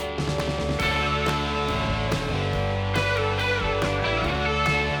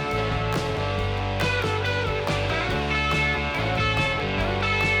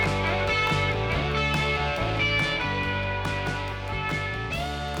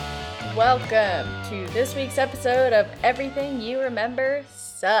Welcome to this week's episode of Everything You Remember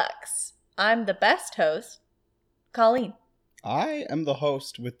Sucks. I'm the best host, Colleen. I am the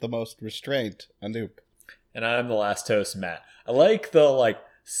host with the most restraint, Anoop. And I'm the last host, Matt. I like the,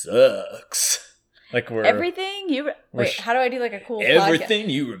 sucks. Like we're... Everything you... Wait, how do I do like a cool Everything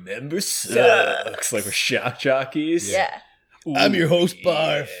podcast? you remember sucks. Like we're shock jockeys. Yeah. Ooh, I'm your host,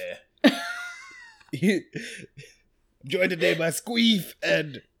 Barf. yeah. Joined today by Squeef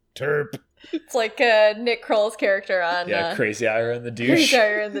and Terp. It's like Nick Kroll's character on... Yeah, Crazy Ira and the Douche. Crazy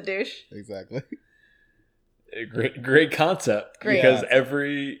Ira and the Douche. Exactly. Great concept. Great. Because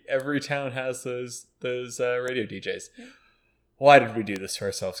every town has those radio DJs. Why did we do this to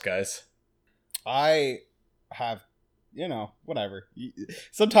ourselves, guys? I have, whatever.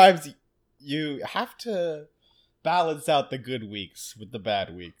 Sometimes you have to balance out the good weeks with the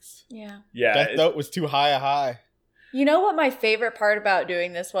bad weeks. Yeah. Yeah. Death Note was too high a high. You know what my favorite part about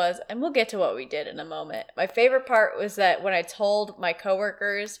doing this was? And we'll get to what we did in a moment. My favorite part was that when I told my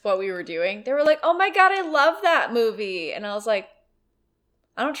coworkers what we were doing, they were like, oh my god, I love that movie. And I was like,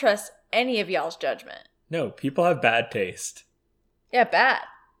 I don't trust any of y'all's judgment. No, people have bad taste. Yeah, bad.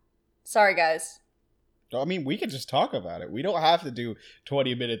 Sorry, guys. I mean, we could just talk about it. We don't have to do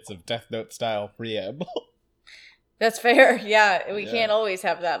 20 minutes of Death Note style preamble. That's fair. Yeah, we can't always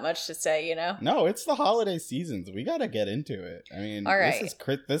have that much to say, you know? No, it's the holiday seasons. We gotta get into it. I mean, all right.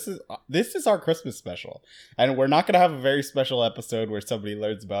 This is our Christmas special. And we're not gonna have a very special episode where somebody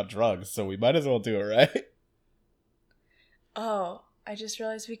learns about drugs, so we might as well do it, right? Oh, I just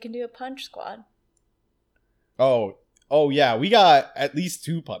realized we can do a punch squad. Oh yeah, we got at least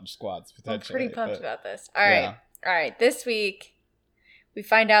 2 punch squads, potentially. I'm pretty pumped about this. All right. This week, we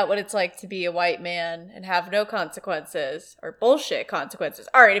find out what it's like to be a white man and have no consequences, or bullshit consequences.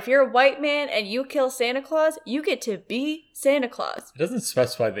 All right, if you're a white man and you kill Santa Claus, you get to be Santa Claus. It doesn't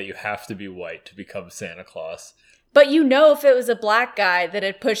specify that you have to be white to become Santa Claus. But you know, if it was a black guy that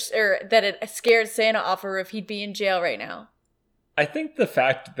had pushed or that had scared Santa off a roof, he'd be in jail right now. I think the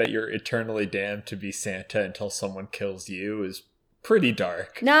fact that you're eternally damned to be Santa until someone kills you is pretty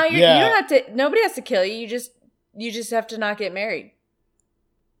dark. No, you don't have to. Nobody has to kill you. You just have to not get married.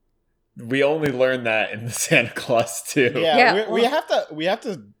 We only learned that in the Santa Claus 2. Yeah, we have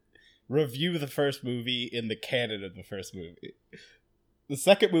to review the first movie in the canon of the first movie. The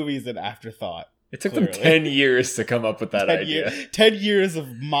second movie is an afterthought. It took them 10 years to come up with that idea. 10 years of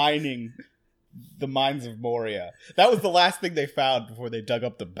mining the mines of Moria. That was the last thing they found before they dug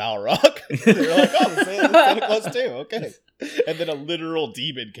up the Balrog. They were like, oh, the Santa Claus 2, okay. And then a literal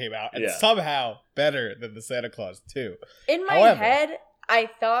demon came out, and somehow better than the Santa Claus 2. In my head, I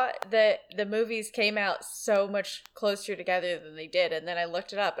thought that the movies came out so much closer together than they did, and then I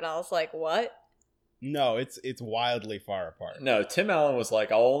looked it up, and I was like, what? No, it's wildly far apart. No, Tim Allen was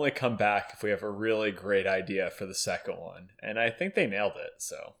like, I'll only come back if we have a really great idea for the second one. And I think they nailed it,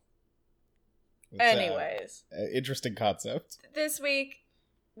 so... Anyways. Interesting concept. This week,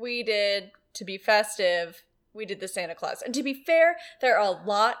 we did, to be festive, we did the Santa Claus. And to be fair, there are a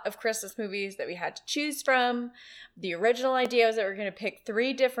lot of Christmas movies that we had to choose from. The original idea was that we were going to pick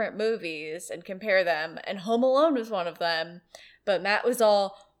 3 different movies and compare them. And Home Alone was one of them. But Matt was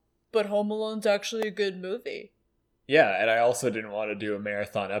all, but Home Alone's actually a good movie. Yeah, and I also didn't want to do a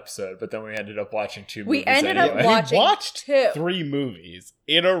marathon episode, but then we ended up watching 2 movies. We ended up watching we watched 2. 3 movies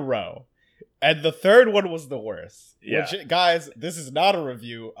in a row. And the third one was the worst. Yeah. Which, guys, this is not a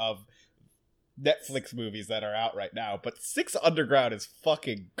review of Netflix movies that are out right now, but Six Underground is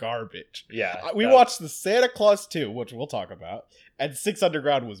fucking garbage. Yeah. We watched the Santa Claus 2, which we'll talk about, and Six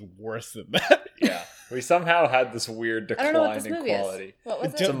Underground was worse than that. Yeah. We somehow had this weird decline in quality. What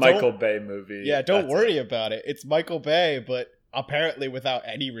was it? It's a Michael Bay movie. Yeah, don't worry about it. It's Michael Bay, but apparently without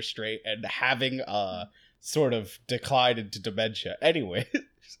any restraint and having sort of decline into dementia. Anyway.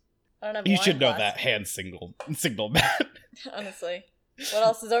 You should know that hand signal man. Honestly. What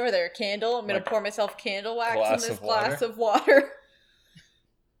else is over there? Candle? I'm going to pour myself candle wax in this glass of water.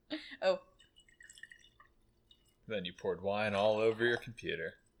 Oh. Then you poured wine all over your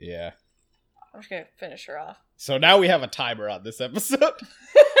computer. Yeah. I'm just going to finish her off. So now we have a timer on this episode.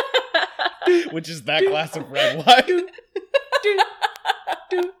 Which is that glass of red wine.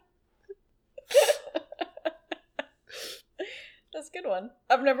 That's a good one.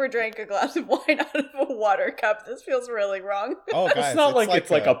 I've never drank a glass of wine out of a water cup. This feels really wrong. Oh, guys, it's not it's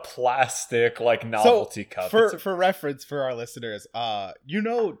like a plastic novelty cup. For reference for our listeners,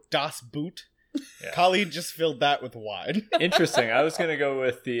 Das Boot? Yeah. Colleen just filled that with wine. Interesting. I was gonna go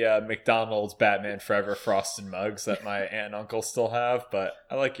with the McDonald's Batman Forever frosted mugs that my aunt and uncle still have, but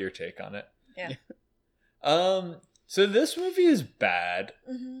I like your take on it. Yeah. So this movie is bad.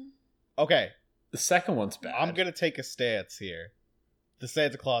 Mm-hmm. Okay, The second one's bad. I'm gonna take a stance here. The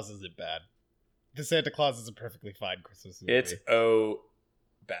Santa Claus isn't bad. The Santa Claus is a perfectly fine Christmas movie. It's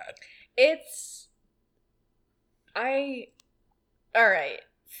bad. All right.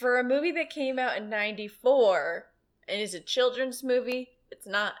 For a movie that came out in 94 and is a children's movie, it's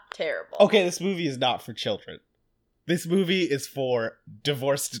not terrible. Okay, this movie is not for children. This movie is for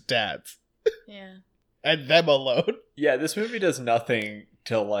divorced dads. Yeah. And them alone. Yeah, this movie does nothing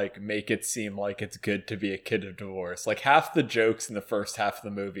to like make it seem like it's good to be a kid of divorce. Like half the jokes in the first half of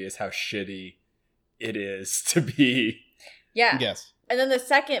the movie is how shitty it is to be. Yeah. Yes. And then the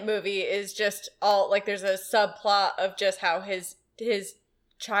second movie is just all like there's a subplot of just how his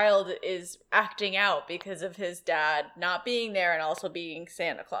child is acting out because of his dad not being there and also being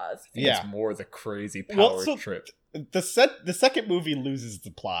Santa Claus. I think Yeah. it's more the crazy power trip. The second movie loses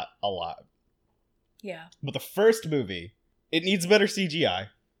the plot a lot. Yeah. But the first movie, it needs better CGI.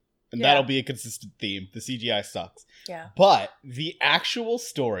 And Yeah. that'll be a consistent theme. The CGI sucks. Yeah. But the actual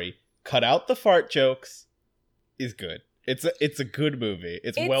story, cut out the fart jokes, is good. It's a good movie.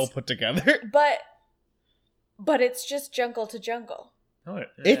 It's well put together. But it's just Jungle to Jungle. Oh,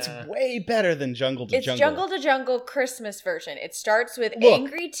 It's way better than Jungle to It's Jungle. Jungle to Jungle Christmas version. It starts with Look.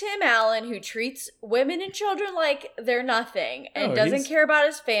 angry Tim Allen who treats women and children like they're nothing and Oh, doesn't he's- care about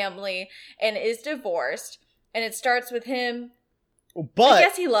his family and is divorced. And it starts with him. But I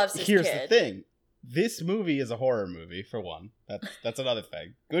guess he loves his here's kid. the thing. This movie is a horror movie, for one. That's another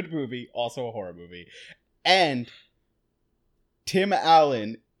thing. Good movie, also a horror movie. And Tim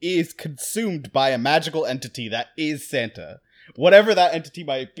Allen is consumed by a magical entity that is Santa. Whatever that entity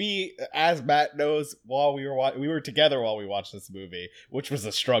might be, as Matt knows, while we were together while we watched this movie, which was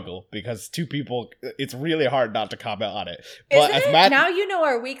a struggle because two people, it's really hard not to comment on it. But Isn't as it? Matt, Now you know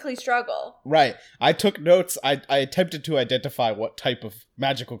our weekly struggle. right, I took notes. I attempted to identify what type of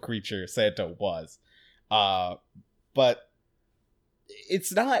magical creature Santa was, but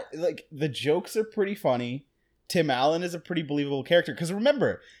it's not like the jokes are pretty funny. Tim Allen is a pretty believable character because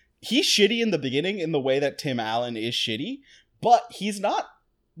remember, he's shitty in the beginning in the way that Tim Allen is shitty. But he's not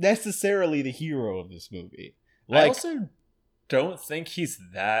necessarily the hero of this movie. I also don't think he's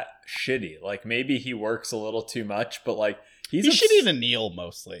that shitty. Like, maybe he works a little too much, but, like, he's shitty to Neil,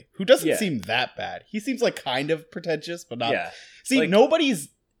 mostly. Who doesn't seem that bad. He seems, like, kind of pretentious, but not... Yeah. See, like, nobody's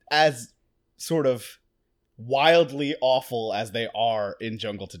as sort of wildly awful as they are in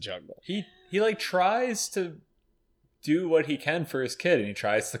Jungle to Jungle. He like, tries to do what he can for his kid, and he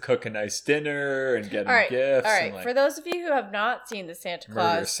tries to cook a nice dinner and get him gifts. All right. And, like, For those of you who have not seen the Santa murder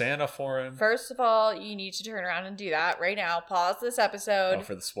Claus, Santa for him. first of all, you need to turn around and do that right now. Pause this episode. Oh,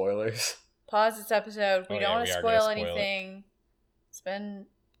 for the spoilers. Pause this episode. We Oh, don't yeah, want we to are gonna spoil spoil it. anything. It's been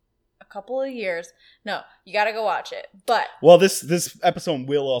a couple of years. No, you got to go watch it. But Well, this episode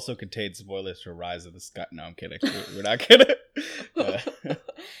will also contain spoilers for Rise of the Sky. No, I'm kidding. We're not kidding.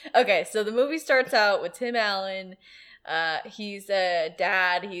 okay, so the movie starts out with Tim Allen. He's a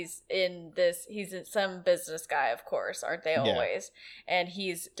dad. He's some business guy, of course, aren't they Yeah. always? And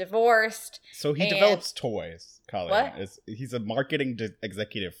he's divorced. So he And- develops toys, Colin. What? He's a marketing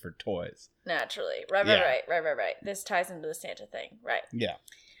executive for toys. Naturally. Right. This ties into the Santa thing. Right. Yeah.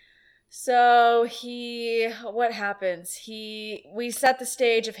 So what happens? We set the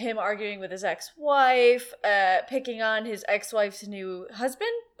stage of him arguing with his ex-wife, picking on his ex-wife's new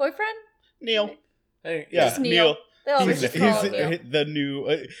husband, boyfriend. Neil. Hey, Yeah, Just Neil. Neil. They always He's- just call him Neil. the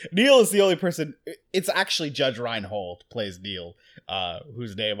new Neil is the only person. It's actually Judge Reinhold plays Neil,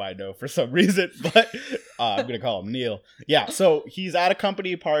 whose name I know for some reason, but I'm gonna call him Neil. Yeah, so he's at a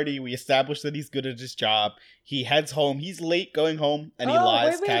company party. We established that he's good at his job. He heads home. He's late going home, and he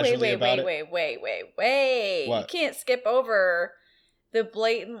lies casually about it. Wait. What? You can't skip over the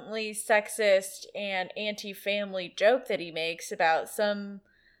blatantly sexist and anti-family joke that he makes about some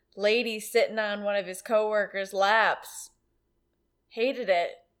lady sitting on one of his coworkers' laps. Hated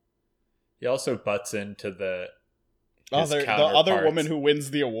it. He also butts into the The other woman who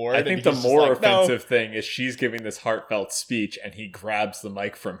wins the award. I and think he's the just more like, "No." offensive thing is she's giving this heartfelt speech, and he grabs the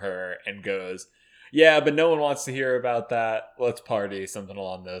mic from her and goes, "Yeah, but no one wants to hear about that. Let's party," something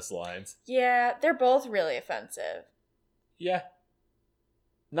along those lines. Yeah, they're both really offensive. Yeah.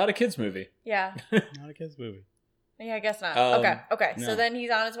 Not a kid's movie. Yeah. Not a kids movie. Yeah, I guess not. Um, Okay. no. So then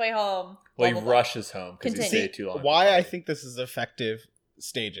he's on his way home. Well, he Blah, blah, blah. rushes home because he Continue. stayed too long. at the Why I party. think this is effective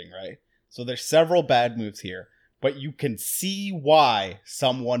staging, right? So there's several bad moves here, but you can see why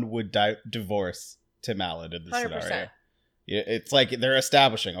someone would divorce Tim Allen in this 100%. scenario. Yeah, it's like they're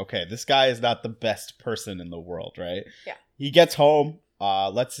establishing, okay, this guy is not the best person in the world, right? Yeah. He gets home,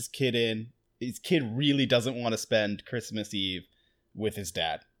 lets his kid in. His kid really doesn't want to spend Christmas Eve with his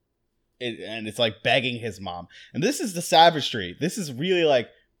dad. and it's like begging his mom. And this is the savagery. This is really like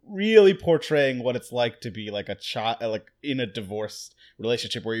really portraying what it's like to be like a child, like in a divorced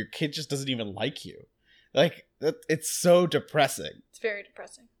relationship where your kid just doesn't even like you. Like it's so depressing. It's very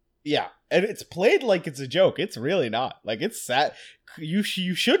depressing. Yeah, and it's played like it's a joke. It's really not. Like it's sad. You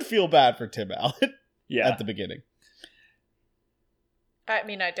should feel bad for Tim Allen at the beginning. I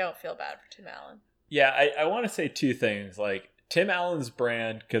mean, I don't feel bad for Tim Allen. Yeah, I want to say two things. Like, Tim Allen's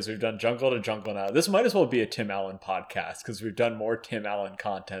brand, because we've done Jungle to Jungle now. This might as well be a Tim Allen podcast, because we've done more Tim Allen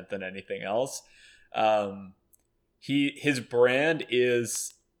content than anything else. His brand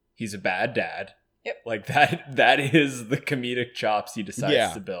is, he's a bad dad. Yep. Like, that is the comedic chops he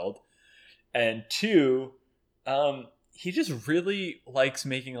decides to build. And two, he just really likes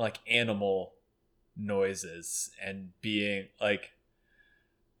making, like, animal noises and being, like,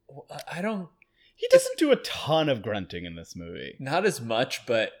 He doesn't do a ton of grunting in this movie. Not as much,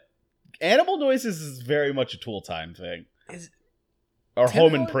 but animal noises is very much a Tool Time thing. Or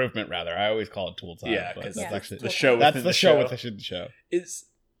Home Improvement, rather. I always call it Tool Time. Yeah, because that's actually the show. That's the show within the show. Is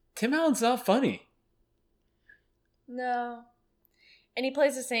Tim Allen's not funny? No, and he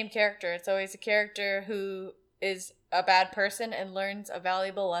plays the same character. It's always a character who is a bad person and learns a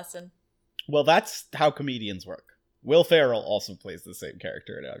valuable lesson. Well, that's how comedians work. Will Ferrell also plays the same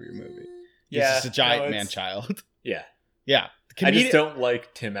character in every movie. He's just a giant man-child. Yeah. Yeah. I just don't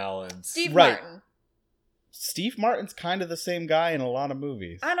like Tim Allen's. Steve Martin. Steve Martin's kind of the same guy in a lot of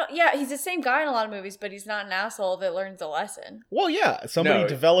movies. Yeah, he's the same guy in a lot of movies, but he's not an asshole that learns a lesson. Well, yeah. Somebody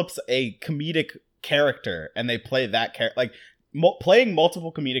develops a comedic character and they play that character. Like, playing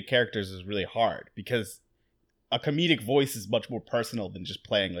multiple comedic characters is really hard because a comedic voice is much more personal than just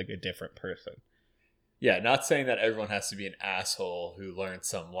playing like a different person. Yeah, not saying that everyone has to be an asshole who learns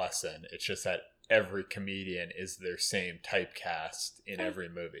some lesson. It's just that every comedian is their same typecast in every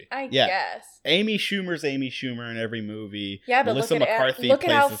movie. I guess. Amy Schumer's Amy Schumer in every movie. Yeah, but Melissa McCarthy look at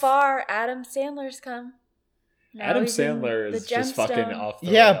how far Adam Sandler's come. Now Adam Sandler is just fucking off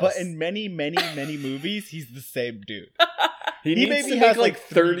the rails. But in many, many, many movies, he's the same dude. He needs to make like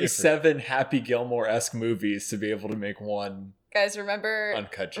 37 Happy Gilmore-esque movies to be able to make one. Guys, remember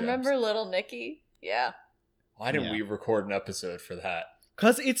Uncut Gems. Remember Little Nicky? Yeah. Why didn't we record an episode for that?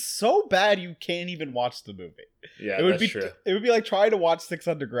 Because it's so bad you can't even watch the movie. Yeah, that's true. It would be like trying to watch Six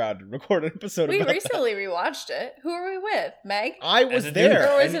Underground and record an episode about We recently rewatched it. Who are we with? Meg? I was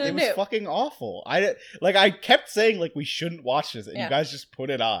there. Or was and it it was fucking awful. I kept saying like we shouldn't watch this, and you guys just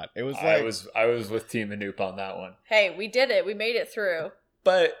put it on. It was like I was with Team Anoop on that one. Hey, we did it. We made it through.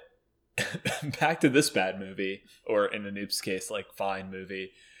 But back to this bad movie, or in Anoop's case, like fine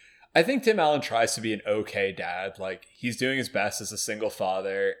movie. I think Tim Allen tries to be an okay dad. Like, he's doing his best as a single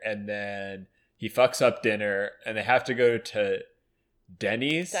father, and then he fucks up dinner, and they have to go to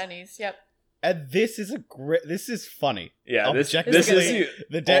Denny's. Denny's, yep. And this is funny. Yeah, this is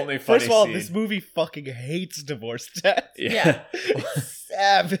the only funny First of all, scene. this movie fucking hates divorced dads. Yeah.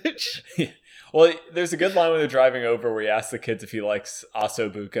 Savage. Well, there's a good line when they're driving over where he asks the kids if he likes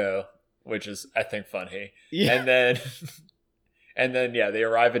ossobuco, which is, I think, funny. Yeah. And then, they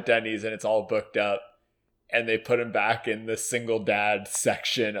arrive at Denny's and it's all booked up. And they put him back in the single dad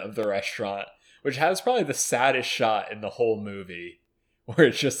section of the restaurant, which has probably the saddest shot in the whole movie, where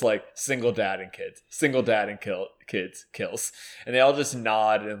it's just like single dad and kids, kids kills. And they all just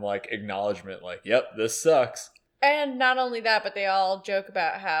nod in like acknowledgement, like, yep, this sucks. And not only that, but they all joke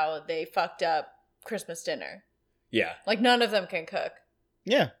about how they fucked up Christmas dinner. Yeah. Like, none of them can cook.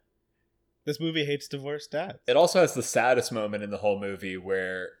 Yeah. This movie hates divorced dads. It also has the saddest moment in the whole movie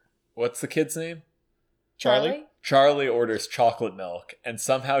where, what's the kid's name? Charlie? Charlie orders chocolate milk, and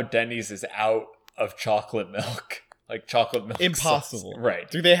somehow Denny's is out of chocolate milk. Like, chocolate milk. Impossible. Right.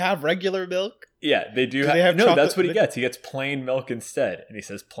 Do they have regular milk? Yeah, they do. They have no, chocolate? That's what he gets. He gets plain milk instead. And he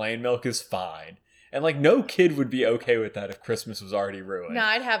says plain milk is fine. And, like, no kid would be okay with that if Christmas was already ruined. No,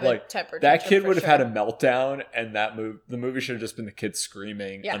 I'd have a temper tantrum. That kid would have had a meltdown, and the movie should have just been the kids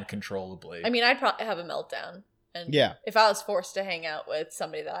screaming uncontrollably. I mean, I'd probably have a meltdown. And if I was forced to hang out with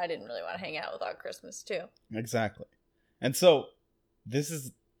somebody that I didn't really want to hang out with on Christmas, too. Exactly. And so, this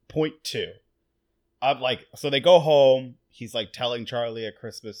is point 2. So they go home. He's, like, telling Charlie a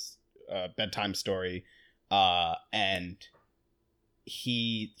Christmas bedtime story. And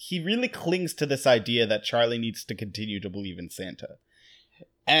he really clings to this idea that Charlie needs to continue to believe in Santa.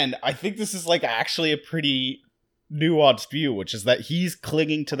 And I think this is like actually a pretty nuanced view, which is that he's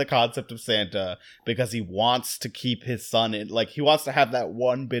clinging to the concept of Santa because he wants to keep his son in, like, he wants to have that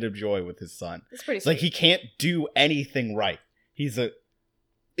one bit of joy with his son. It's pretty it's sweet. Like, he can't do anything right. He's a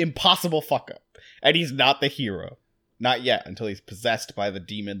impossible fuck up. And he's not the hero. not yet, until he's possessed by the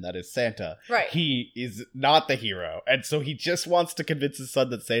demon that is Santa. Right. He is not the hero. And so he just wants to convince his son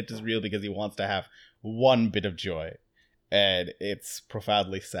that Santa's real because he wants to have one bit of joy. And it's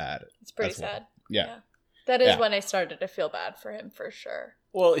profoundly sad. It's pretty as well. sad. Yeah. That is Yeah. when I started to feel bad for him, for sure.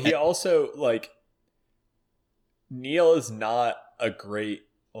 Well, he also, like, Neil is not a great,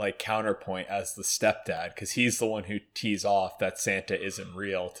 like, counterpoint as the stepdad, because he's the one who tees off that Santa isn't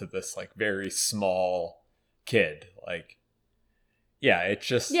real to this, like, very small kid. Like, yeah, it's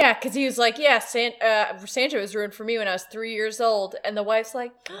just... Yeah, because he was like, Santa was ruined for me when I was 3 years old. And the wife's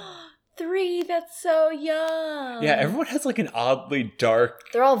like, 3, that's so young. Yeah, everyone has, like, an oddly dark,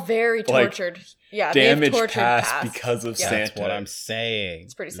 They're all very tortured. They have damaged tortured past because of Santa. That's what I'm saying.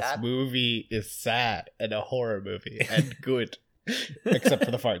 It's pretty this sad. Movie is sad and a horror movie and good. Except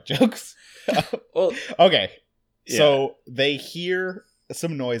for the fart jokes. Well, Okay. Yeah. So they hear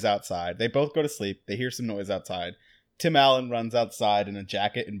some noise outside. They both go to sleep. They hear some noise outside. Tim Allen runs outside in a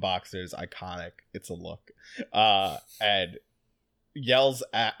jacket and boxers. Iconic. It's a look. And yells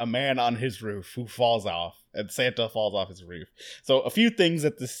at a man on his roof who falls off. And Santa falls off his roof. So a few things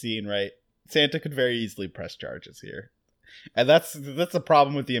at this scene, right? Santa could very easily press charges here. And that's a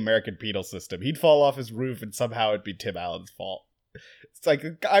problem with the American penal system. He'd fall off his roof and somehow it'd be Tim Allen's fault. It's like the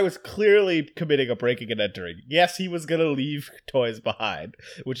guy was clearly committing a breaking and entering. Yes, he was going to leave toys behind,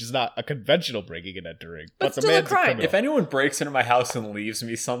 which is not a conventional breaking and entering. But the still a man's crime. criminal. if anyone breaks into my house and leaves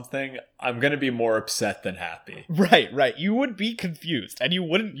me something, I'm going to be more upset than happy. Right. You would be confused and you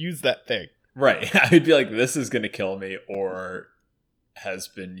wouldn't use that thing. Right. I would be like, this is going to kill me, or has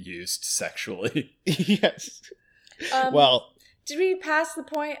been used sexually. Yes. Um, Well, Did we pass the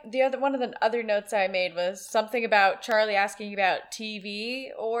point? One of the other notes I made was something about Charlie asking about TV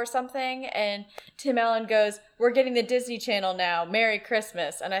or something, and Tim Allen goes, "We're getting the Disney Channel now. Merry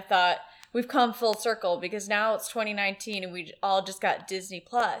Christmas." And I thought, we've come full circle because now it's 2019 and we all just got Disney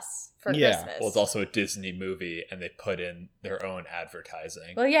Plus for Yeah. Christmas. Well, it's also a Disney movie, and they put in their own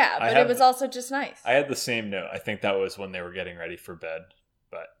advertising. Well, yeah, I but have- it was also just nice. I had the same note. I think that was when they were getting ready for bed.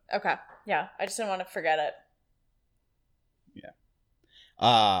 But Okay, yeah, I just didn't want to forget it.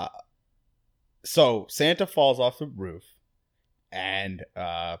 so Santa falls off the roof and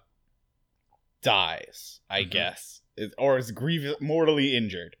dies, I guess, or is mortally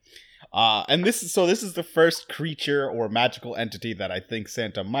injured. And this is the first creature or magical entity that I think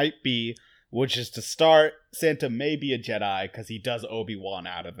Santa might be, which is to start, Santa may be a Jedi because he does Obi-Wan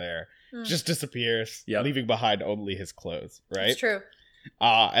out of there. Just disappears, Yep. leaving behind only his clothes, right? It's true.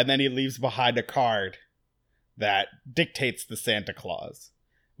 And then he leaves behind a card that dictates the Santa Claus,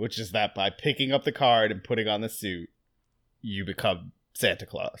 which is that by picking up the card and putting on the suit, you become Santa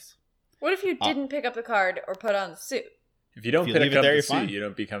Claus. What if you didn't pick up the card or put on the suit? if you don't If you pick leave it up there, the you're suit, fine. you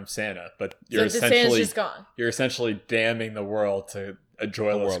don't become Santa. But So you're the Santa's just gone. essentially damning the world to a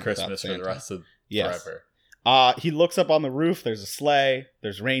joyless world Christmas without for the Santa. rest of Yes. forever. He looks up on the roof. There's a sleigh.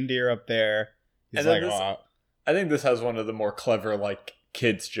 There's reindeer up there. He's And like, then this- I think this has one of the more clever, like,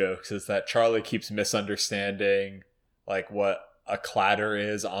 kids jokes, is that Charlie keeps misunderstanding, like, what a clatter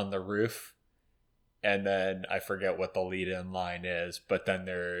is on the roof. And then I forget what the lead-in line is, but then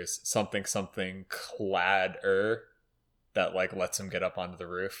there's something cladder that, like, lets him get up onto the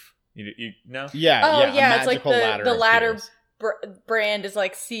roof. You know? yeah, Oh, a yeah, it's like magical the ladder appears. brand is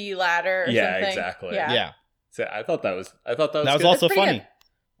like sea ladder or Yeah, something. exactly. Yeah, So I thought that was that was good. also That's pretty funny. good.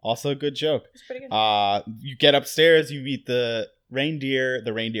 Also a good joke. it's pretty good. You get upstairs, you meet the reindeer.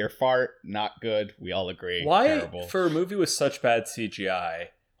 The reindeer fart, not good. We all agree. Why, Terrible. for a movie with such bad CGI,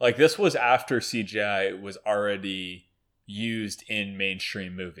 like, this was after CGI was already used in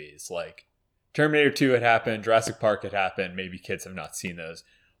mainstream movies. Like, Terminator 2 had happened, Jurassic Park had happened, maybe kids have not seen those.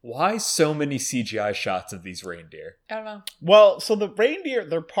 Why so many CGI shots of these reindeer? I don't know. Well, so the reindeer,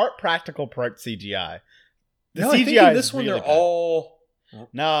 they're part practical, part CGI. The No, I think CGI in this is one really they're bad. all...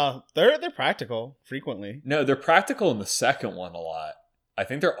 No, they're practical frequently. No, they're practical in the second one a lot. I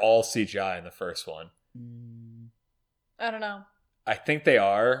think they're all CGI in the first one. I don't know. I think they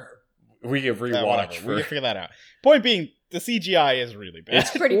are. We can Whatever. rewatch. We can figure that out. Point being, the CGI is really bad. It's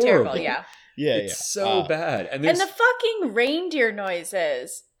It's pretty horrible. terrible, yeah. yeah, It's so bad. And And there's the fucking reindeer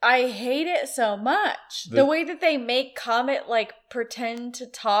noises. I hate it so much. The way that they make Comet like pretend to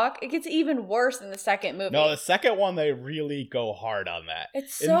talk, it gets even worse in the second movie. No, the second one they really go hard on that.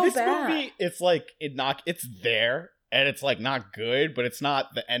 It's In so this bad. movie, it's like it's there and it's like not good, but it's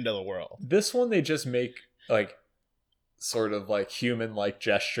not the end of the world. This one, they just make, like, sort of like human-like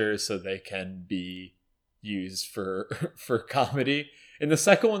gestures so they can be used for for comedy. In the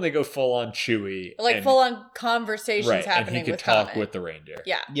second one, they go full-on Chewy. Like and- full on conversations right, happening and he could with talk Comet. with the reindeer.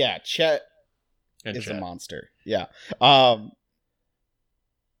 Yeah. Yeah, Chet And is a Chet. monster. Yeah.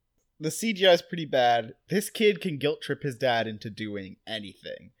 The CGI is pretty bad. This kid can guilt trip his dad into doing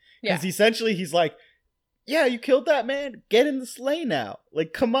anything. Yeah. Because essentially he's like, yeah, you killed that man. Get in the sleigh now.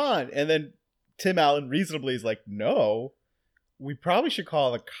 Like, come on. And then Tim Allen reasonably is like, no, we probably should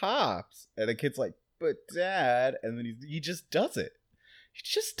call the cops. And the kid's like, but dad. And then he just does it. He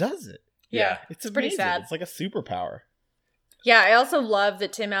just does it. Yeah. It's pretty amazing. sad. It's like a superpower. Yeah, I also love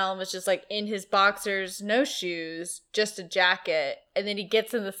that Tim Allen was just like in his boxers, no shoes, just a jacket, and then he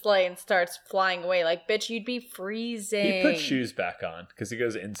gets in the sleigh and starts flying away. Like, bitch, you'd be freezing. He puts shoes back on because he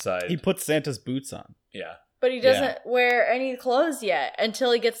goes inside. He puts Santa's boots on. Yeah. But he doesn't wear any clothes yet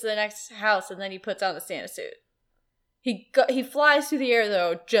until he gets to the next house, and then he puts on the Santa suit. He flies through the air,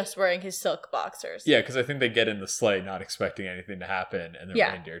 though, just wearing his silk boxers. Yeah, because I think they get in the sleigh not expecting anything to happen, and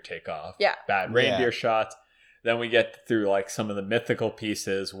then reindeer take off. Yeah. Bad reindeer shots. Then we get through like some of the mythical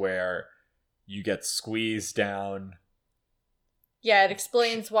pieces where you get squeezed down. Yeah, it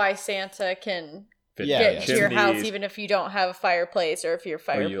explains why Santa can fit get down to your house chimneys. even if you don't have a fireplace or if your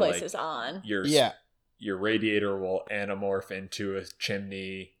fireplace like, is on. Your radiator will anamorph into a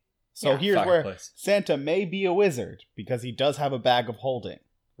chimney. So here's where fireplace. Santa may be a wizard because he does have a bag of holding.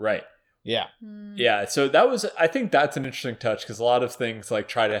 Right. Yeah. Yeah, so I think that's an interesting touch because a lot of things like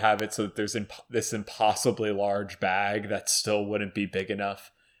try to have it so that there's this impossibly large bag that still wouldn't be big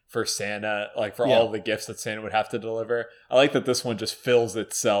enough for Santa, like for all the gifts that Santa would have to deliver. I like that this one just fills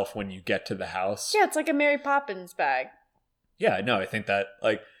itself when you get to the house. Yeah, it's like a Mary Poppins bag. Yeah, no, I think that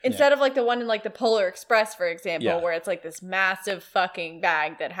like instead of like the one in like the Polar Express, for example, Yeah. where it's like this massive fucking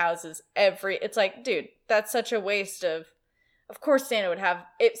bag that houses it's like, dude, that's such a waste of course Santa would have,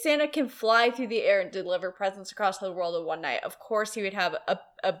 if Santa can fly through the air and deliver presents across the world in one night, of course he would have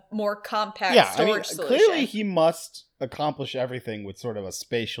a more compact storage solution. Clearly he must accomplish everything with sort of a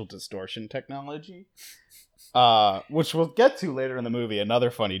spatial distortion technology. Which we'll get to later in the movie.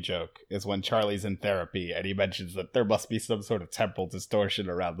 Another funny joke is when Charlie's in therapy and he mentions that there must be some sort of temporal distortion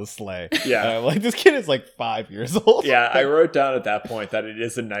around the sleigh. Yeah. And I'm like, this kid is like 5 years old. Yeah, I wrote down at that point that it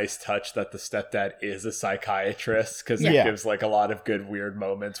is a nice touch that the stepdad is a psychiatrist because it gives like a lot of good weird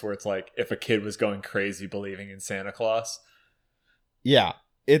moments where it's like if a kid was going crazy believing in Santa Claus. Yeah,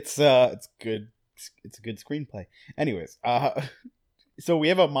 it's good. It's a good screenplay. Anyways, so we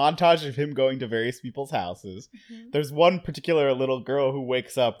have a montage of him going to various people's houses. Mm-hmm. There's one particular little girl who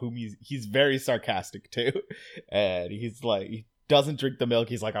wakes up whom he's very sarcastic to. And he's like, he doesn't drink the milk.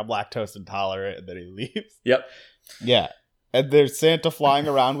 He's like, I'm lactose intolerant. And then he leaves. Yep. Yeah. And there's Santa flying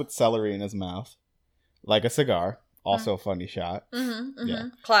around with celery in his mouth. Like a cigar. Also a funny shot. Mm-hmm, mm-hmm. Yeah.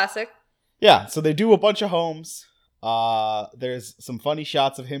 Classic. Yeah. So they do a bunch of homes. There's some funny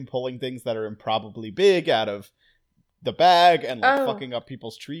shots of him pulling things that are improbably big out of the bag and like fucking up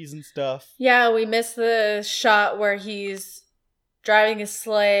people's trees and stuff. Yeah, we missed the shot where he's driving his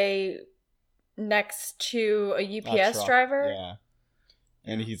sleigh next to a UPS driver. Yeah.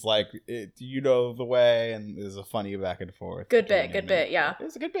 And he's like, you know the way, and there's a funny back and forth. Good bit, yeah. It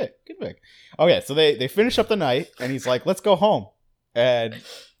was a good bit. Okay, so they finish up the night, and he's like, let's go home. And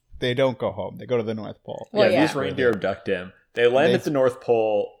they don't go home. They go to the North Pole. Well, these reindeer abduct him. They land at the North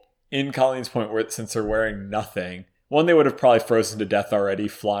Pole in Colleen's Point, where since they're wearing nothing, one, they would have probably frozen to death already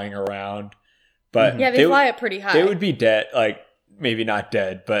flying around. But yeah, they fly up pretty high. They would be dead, like maybe not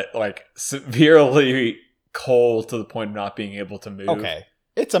dead, but like severely cold to the point of not being able to move. Okay,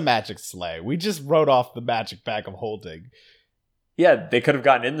 it's a magic sleigh. We just wrote off the magic bag of holding. Yeah, they could have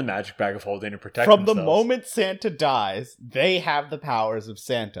gotten in the magic bag of holding to protect From themselves. the moment Santa dies, they have the powers of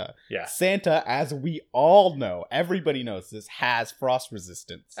Santa. Yeah. Santa, as we all know, everybody knows this, has frost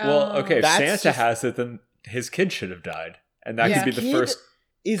resistance. Well, okay, if That's Santa just- has it, then his kid should have died. And that Yeah. could be the Kid first...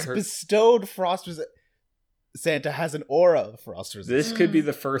 is bestowed frost resistance. Santa has an aura of frost resistance. This could be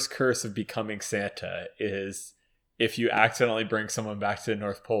the first curse of becoming Santa, is if you accidentally bring someone back to the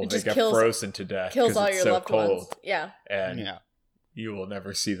North Pole, It they just get kills- frozen to death. kills 'cause all it's your so loved cold, ones. Yeah. And Yeah. you will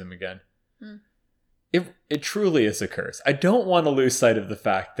never see them again. Mm. It truly is a curse. I don't want to lose sight of the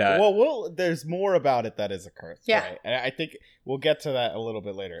fact that... There's more about it that is a curse. Yeah. Right? And I think we'll get to that a little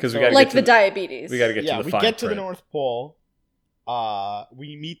bit later. Because we So- gotta Like get to the diabetes. We got to get to the we fine get to the print. North Pole.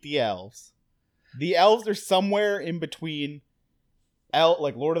 We meet the elves. The elves are somewhere in between,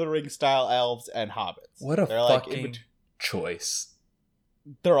 like Lord of the Rings style elves and hobbits. What a They're like fucking choice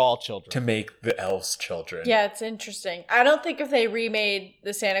they're all children. to make the elves children. Yeah, it's interesting. I don't think if they remade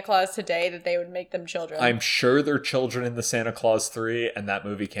the Santa Claus today that they would make them children. I'm sure they're children in the Santa Claus 3, and that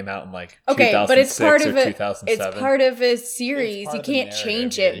movie came out in like Okay, 2006 but it's part or of it. 2007. It's part of a series. It's part You of the can't narrative.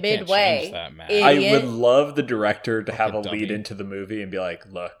 change Yeah, it you can't midway. change that, man. I Idiot. would love the director to have a Fucking lead dummy. into the movie and be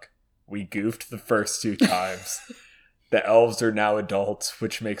like, look, We goofed the first 2 times. The elves are now adults,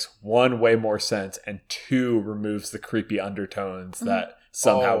 which makes 1, way more sense, and 2, removes the creepy undertones that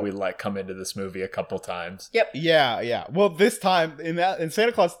somehow we let come into this movie a couple times. Yep. Yeah. Well, this time in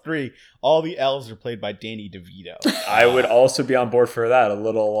Santa Claus 3, all the elves are played by Danny DeVito. I would also be on board for that. A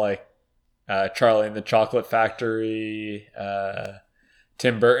little like Charlie and the Chocolate Factory,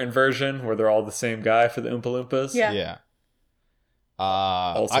 Tim Burton version, where they're all the same guy for the Oompa Loompas. Yeah.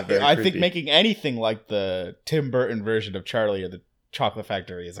 Also very I think creepy. making anything like the Tim Burton version of Charlie and the Chocolate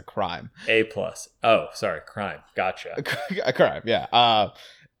Factory is a crime. A+. Oh, sorry, crime. Gotcha. A crime, yeah.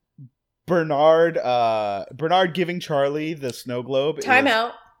 Bernard giving Charlie the snow globe. Time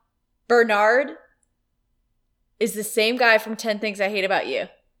out. Bernard is the same guy from 10 Things I Hate About You.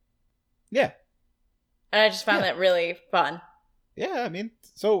 Yeah. And I just found that really fun. Yeah, I mean,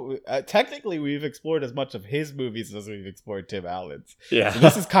 so technically we've explored as much of his movies as we've explored Tim Allen's. Yeah. So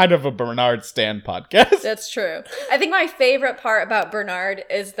this is kind of a Bernard Stan podcast. That's true. I think my favorite part about Bernard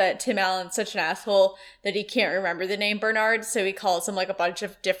is that Tim Allen's such an asshole that he can't remember the name Bernard, so he calls him like a bunch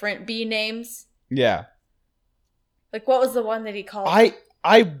of different B names. Yeah. Like, what was the one that he called him?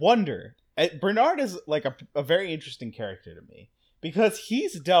 I wonder. Bernard is like a very interesting character to me because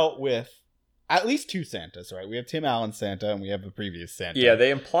he's dealt with at least 2 Santas, right? We have Tim Allen's Santa and we have the previous Santa. Yeah, they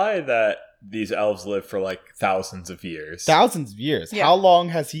imply that these elves live for like thousands of years. Thousands of years. Yeah. How long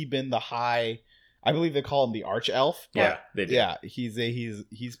has he been the high? I believe they call him the Arch Elf. Yeah, they do. Yeah, he's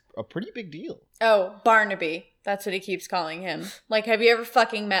a pretty big deal. Oh, Barnaby. That's what he keeps calling him. Like, have you ever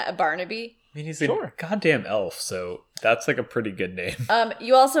fucking met a Barnaby? I mean, he's Sure. a goddamn elf, so that's like a pretty good name.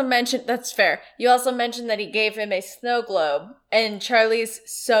 You also mentioned, that's fair. You also mentioned that he gave him a snow globe, and Charlie's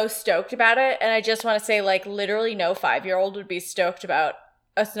so stoked about it. And I just want to say, like, literally no 5-year-old would be stoked about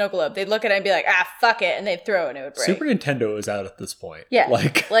a snow globe. They'd look at it and be like, fuck it, and they'd throw it and it would break. Super Nintendo is out at this point. Yeah.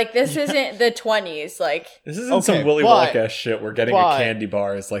 Like This isn't the 20s. Like, this isn't Okay, some Willy but- Wonka shit where getting a candy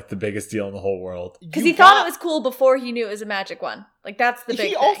bar is like the biggest deal in the whole world. because he thought it was cool before he knew it was a magic one. Like, that's the big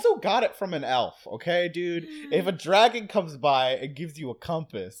He thing. also got it from an elf, okay, dude? If a dragon comes by and gives you a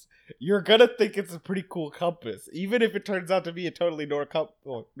compass, you're gonna think it's a pretty cool compass, even if it turns out to be a totally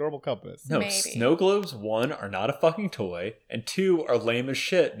normal compass. No, Maybe. snow globes, 1, are not a fucking toy, and 2, are lame as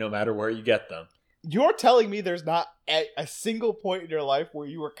shit no matter where you get them. You're telling me there's not a single point in your life where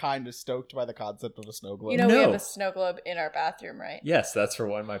you were kind of stoked by the concept of a snow globe? You know, we No. have a snow globe in our bathroom, right? Yes, that's for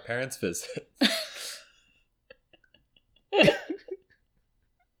when my parents visit.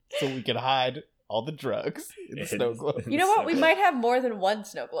 So we can hide all the drugs in the snow globe. You know what? We might have more than one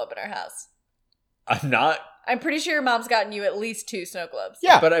snow globe in our house. I'm not. I'm pretty sure your mom's gotten you at least 2 snow globes.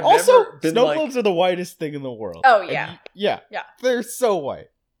 Yeah, But I've also, never been snow like- globes are the whitest thing in the world. Oh, And yeah. yeah. Yeah. They're so white.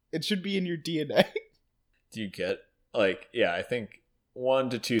 It should be in your DNA. Do you get like? Yeah, I think 1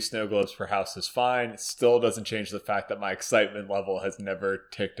 to 2 snow globes per house is fine. It still doesn't change the fact that my excitement level has never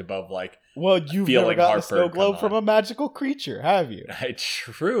ticked above like. Well, you've never Feeling gotten a heartburn snow globe come from on. a magical creature, have you?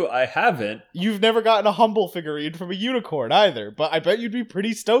 True, I haven't. You've never gotten a humble figurine from a unicorn either, but I bet you'd be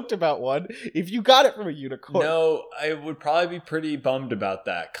pretty stoked about one if you got it from a unicorn. No, I would probably be pretty bummed about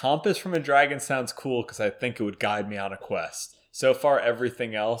that. Compass from a dragon sounds cool because I think it would guide me on a quest. So far,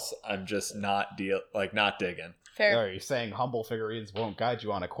 everything else, I'm just not digging. Fair. Are you saying humble figurines won't guide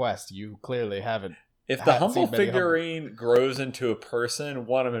you on a quest? You clearly haven't. If the Haven't humble seen many figurine grows into a person,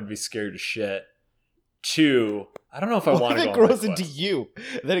 1, I'm gonna be scared to shit. 2, I don't know if I What want if to it go on grows that into quest. you?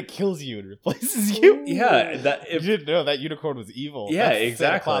 Then it kills you and replaces you? Yeah, that You if didn't know that unicorn was evil. yeah, That's Santa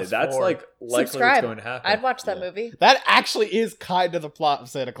exactly. Claus That's 4. like likely Subscribe. what's going to happen. I'd watch that Yeah. movie. That actually is kind of the plot of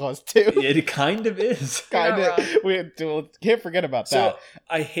Santa Claus 2. It kind of is. You're kind not of. We can't forget about So that.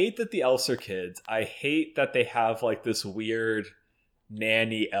 I hate that the elves are kids. I hate that they have like this weird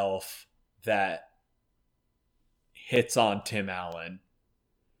nanny elf that hits on Tim Allen.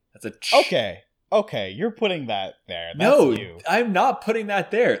 That's a Okay, you're putting that there. That's no, you. I'm not putting that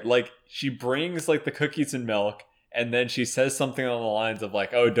there. Like she brings like the cookies and milk, and then she says something on the lines of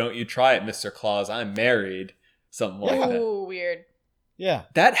like, "Oh, don't you try it, Mr. Claus. I'm married." Something like that. Ooh, weird. Yeah.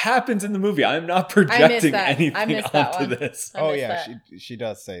 That happens in the movie. I'm not projecting that. I anything missed that onto one. this. I Oh missed yeah, that. she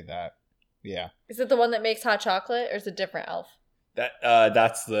does say that. Yeah. Is it the one that makes hot chocolate, or is it a different elf?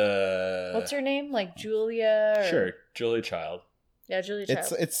 That's the What's her name? Like Julia? Or... Sure, Julie Child. Yeah, Julia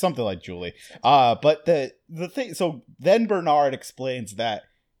Child. It's something like Julie. But the thing, so then Bernard explains that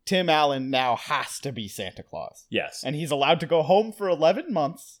Tim Allen now has to be Santa Claus, Yes. and he's allowed to go home for 11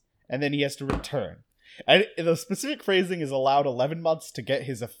 months, and then he has to return. And the specific phrasing is allowed 11 months to get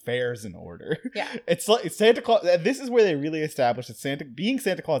his affairs in order. Yeah. It's like Santa Claus. And this is where they really establish that being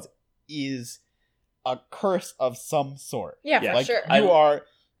Santa Claus is a curse of some sort. Yeah, for Yeah, Like sure. you are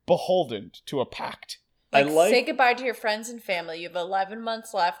beholden to a pact. Say goodbye to your friends and family. You have 11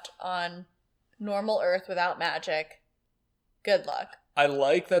 months left on normal Earth without magic. Good luck. I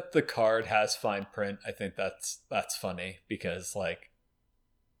like that the card has fine print. I think that's funny because, like,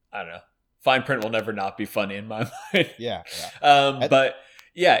 I don't know. Fine print will never not be funny in my mind. Yeah. But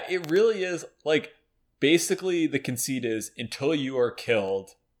yeah, it really is, like, basically the conceit is until you are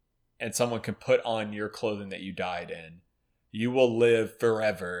killed and someone can put on your clothing that you died in, you will live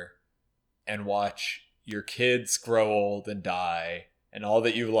forever and watch your kids grow old and die and all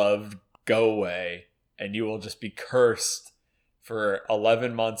that you loved go away, and you will just be cursed for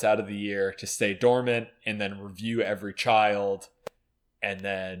 11 months out of the year to stay dormant and then review every child. And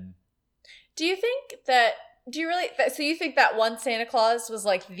then so you think that one Santa Claus was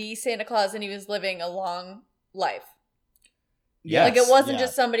like the Santa Claus and he was living a long life? Yes, like it wasn't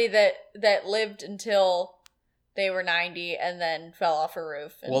just somebody that lived until they were 90 and then fell off a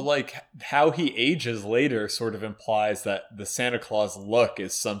roof. Well, like how he ages later sort of implies that the Santa Claus look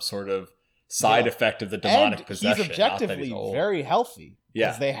is some sort of side effect of the demonic and possession. He's objectively very healthy. Yeah.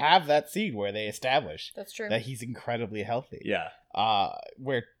 Because they have that scene where they establish that's true that he's incredibly healthy. Yeah.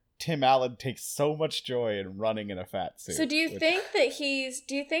 Where Tim Allen takes so much joy in running in a fat suit. So do you think that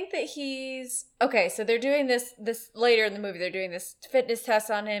he's okay, so they're doing this later in the movie, they're doing this fitness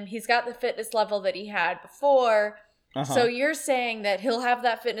test on him. He's got the fitness level that he had before. Uh-huh. So you're saying that he'll have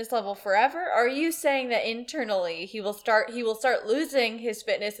that fitness level forever? Or are you saying that internally he will start losing his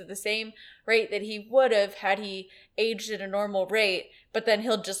fitness at the same rate that he would have had he aged at a normal rate, but then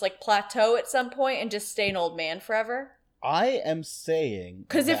he'll just like plateau at some point and just stay an old man forever? I am saying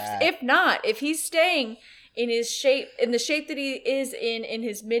because if he's staying in the shape that he is in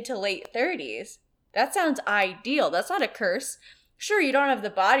his mid to late 30s, that sounds ideal. That's not a curse. Sure, you don't have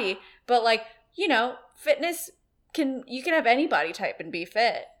the body, but like, you know, fitness you can have any body type and be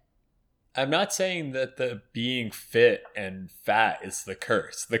fit. I'm not saying that the being fit and fat is the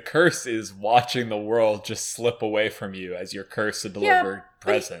curse. The curse is watching the world just slip away from you as you're cursed to deliver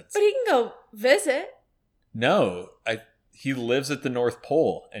presents. But he can go visit. No, he lives at the North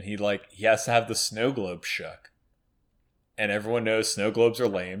Pole, and he has to have the snow globe shook. And everyone knows snow globes are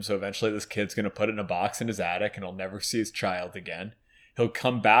lame, so eventually this kid's going to put it in a box in his attic, and he'll never see his child again. He'll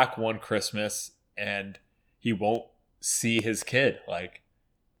come back one Christmas, and he won't see his kid,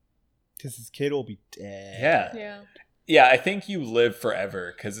 because his kid will be dead. Yeah, I think you live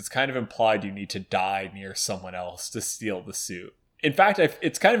forever, because it's kind of implied you need to die near someone else to steal the suit. In fact,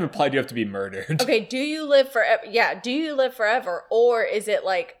 it's kind of implied you have to be murdered. Okay, do you live forever? Yeah, do you live forever? Or is it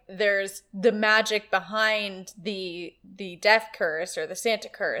like there's the magic behind the death curse or the Santa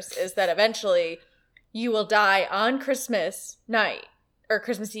curse is that eventually you will die on Christmas night or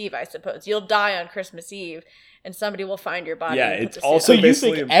Christmas Eve, I suppose. You'll die on Christmas Eve and somebody will find your body. Yeah, and it's put the suit also on. So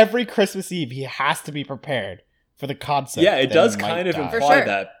you think every Christmas Eve he has to be prepared for the concept? Yeah, it that does he might kind of die. imply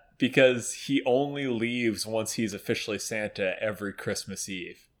that. Because he only leaves once he's officially Santa every Christmas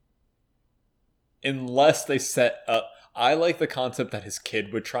Eve. Unless they set up... I like the concept that his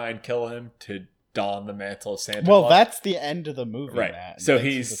kid would try and kill him to don the mantle of Santa Well, Claus. that's the end of the movie, right. Matt. So That's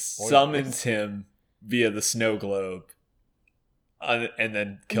he the spoilers. summons him via the snow globe and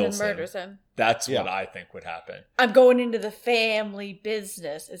then kills and then murders him. That's what I think would happen. I'm going into the family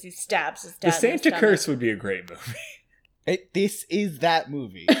business as he stabs his dad. The Santa Curse would be a great movie. This is that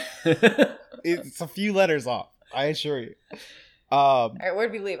movie. It's a few letters off, I assure you. All right,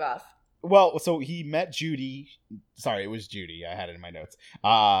 where'd we leave off? Well, so he met Judy. Sorry, it was Judy. I had it in my notes.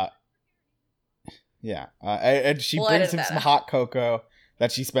 And she brings him some hot cocoa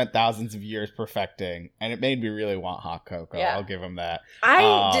that she spent thousands of years perfecting, and it made me really want hot cocoa. Yeah. I'll give him that.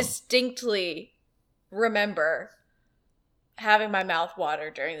 I distinctly remember having my mouth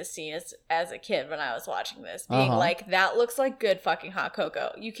water during the scene as a kid when I was watching this, being like, that looks like good fucking hot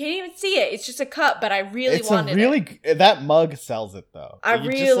cocoa. You can't even see it. It's just a cup, but I really wanted it. That mug sells it, though. I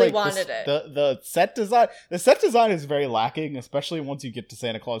really wanted it. The set design is very lacking, especially once you get to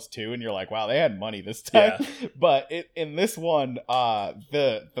Santa Claus 2 and you're like, wow, they had money this time. Yeah. But in this one,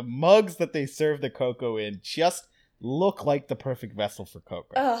 the mugs that they serve the cocoa in just look like the perfect vessel for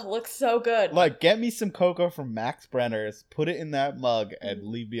cocoa. Oh, looks so good. Like, get me some cocoa from Max Brenner's, put it in that mug, and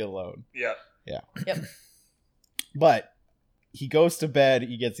leave me alone. Yeah. Yep. But he goes to bed,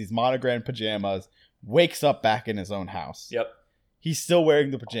 he gets these monogrammed pajamas, wakes up back in his own house. Yep. He's still wearing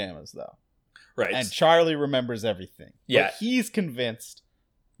the pajamas, though. Right. And Charlie remembers everything. Yeah. But he's convinced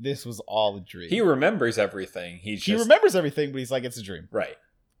this was all a dream. He remembers everything. He remembers remembers everything, but he's like, it's a dream. Right.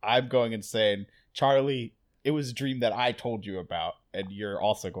 I'm going insane. Charlie it was a dream that I told you about, and you're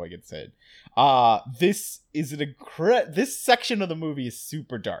also going insane. This is this section of the movie is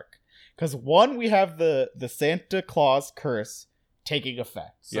super dark. Because one, we have the Santa Claus curse taking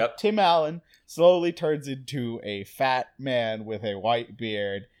effect. So Tim Allen slowly turns into a fat man with a white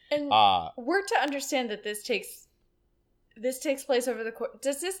beard. And we're to understand that this takes place over the course.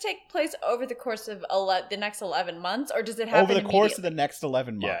 Does this take place over the course of the next 11 months, or does it happen over the course of the next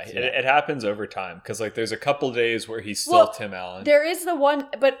 11 months? Yeah, it happens over time because like there's a couple days where he's still Tim Allen. There is the one,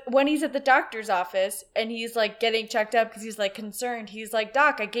 but when he's at the doctor's office and he's like getting checked up because he's like concerned, he's like,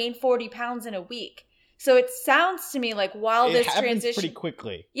 "Doc, I gained 40 pounds in a week." So it sounds to me like while this transition pretty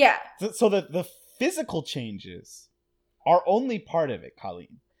quickly, yeah. So that the physical changes are only part of it,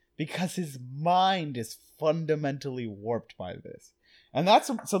 Colleen, because his mind is fundamentally warped by this. And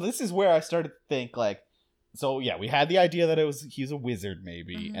this is where I started to think like, so yeah, we had the idea that he's a wizard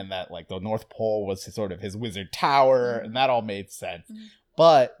maybe, and that like the North Pole was sort of his wizard tower, and that all made sense.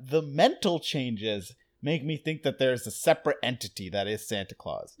 But the mental changes make me think that there's a separate entity that is Santa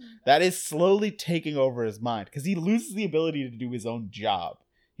Claus that is slowly taking over his mind, because he loses the ability to do his own job.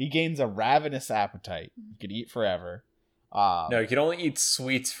 He gains a ravenous appetite. He could eat forever. No, he can only eat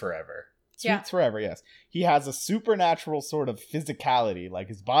sweets forever. Sweets forever, yes. He has a supernatural sort of physicality, like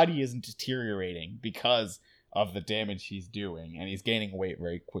his body isn't deteriorating because of the damage he's doing, and he's gaining weight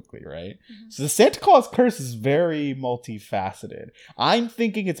very quickly, right? So the Santa Claus curse is very multifaceted. I'm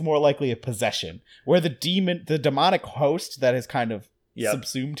thinking it's more likely a possession, where the demonic host that has kind of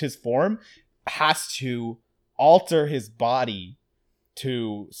subsumed his form has to alter his body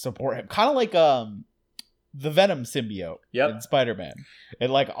to support him. Kind of like the Venom symbiote in Spider-Man. It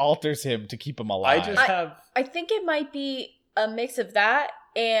like alters him to keep him alive. I think it might be a mix of that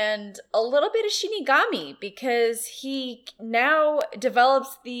and a little bit of Shinigami, because he now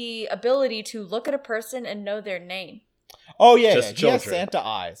develops the ability to look at a person and know their name. Oh yeah, he has Santa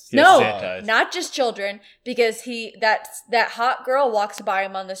eyes. Not just children, because that hot girl walks by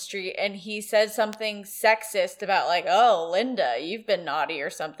him on the street and he says something sexist about like, "Oh, Linda, you've been naughty" or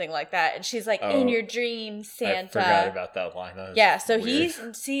something like that, and she's like, "In your dreams, Santa." I forgot about that line. So weird.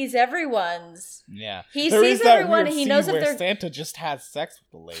 He sees everyone's. Yeah, he sees everyone, and he knows if they're Santa just has sex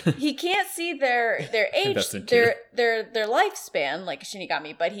with the lady. He can't see their age, their lifespan like a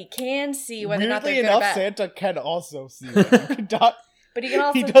Shinigami, but he can see whether or not they're good or bad. Santa can also see. But he can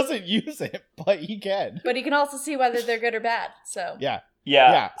also, he doesn't use it, but he can. But he can also see whether they're good or bad. So yeah.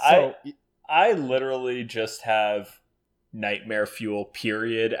 So I literally just have nightmare fuel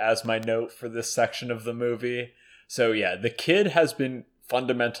period as my note for this section of the movie. So yeah, the kid has been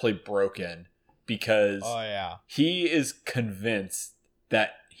fundamentally broken because he is convinced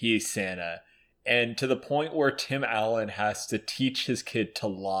that he's Santa. And to the point where Tim Allen has to teach his kid to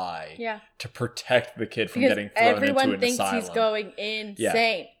lie to protect the kid from getting thrown into an asylum. Everyone thinks he's going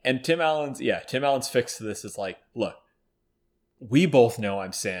insane. And Tim Allen's fix to this is like, look, we both know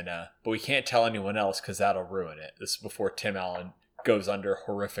I'm Santa, but we can't tell anyone else because that'll ruin it. This is before Tim Allen goes under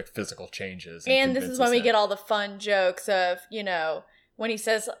horrific physical changes. And this is when we get all the fun jokes of, when he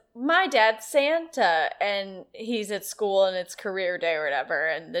says, "My dad's Santa," and he's at school and it's career day or whatever,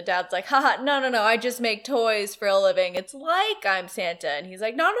 and the dad's like, "Haha, no, I just make toys for a living. It's like I'm Santa." And he's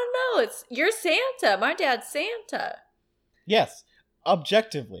like, no, you're Santa. My dad's Santa. Yes,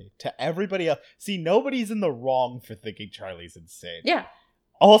 objectively, to everybody else. See, nobody's in the wrong for thinking Charlie's insane. Yeah.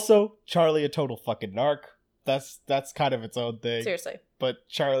 Also, Charlie a total fucking narc. That's kind of its own thing. Seriously. But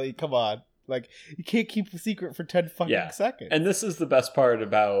Charlie, come on. Like, you can't keep a secret for 10 fucking seconds. And this is the best part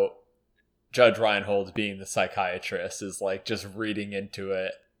about Judge Reinhold being the psychiatrist, is like just reading into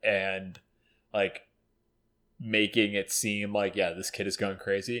it and like making it seem like, this kid is going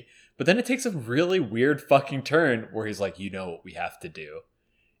crazy. But then it takes a really weird fucking turn where he's like, what we have to do.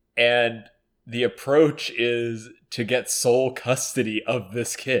 And the approach is to get sole custody of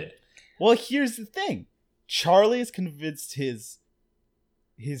this kid. Well, here's the thing. Charlie is convinced his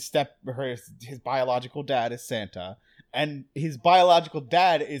biological dad is Santa, and his biological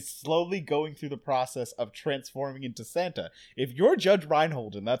dad is slowly going through the process of transforming into Santa. If you're Judge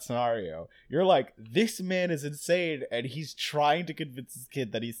Reinhold in that scenario, you're like, this man is insane, and he's trying to convince his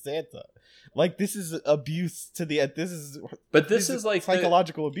kid that he's Santa. Like, this is abuse to the end. This is like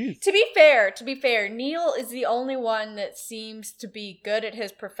psychological abuse. To be fair, Neil is the only one that seems to be good at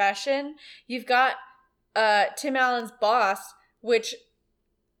his profession. You've got Tim Allen's boss, which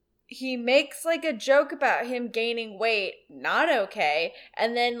he makes like a joke about him gaining weight, not okay,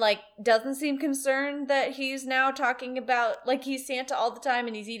 and then like doesn't seem concerned that he's now talking about like he's Santa all the time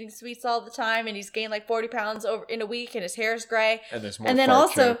and he's eating sweets all the time and he's gained like 40 pounds over in a week and his hair's gray. And there's more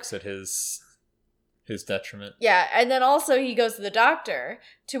fart jokes at his his detriment. Yeah, and then also he goes to the doctor,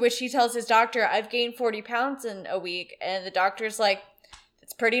 to which he tells his doctor, I've gained 40 pounds in a week. And the doctor's like,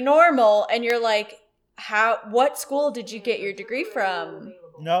 it's pretty normal. And you're like, what school did you get your degree from?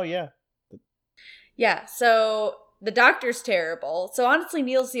 No, yeah. Yeah, so the doctor's terrible. So honestly,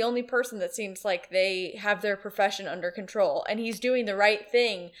 Neil's the only person that seems like they have their profession under control. And he's doing the right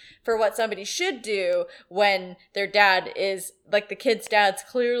thing for what somebody should do when their dad is, like the kid's dad's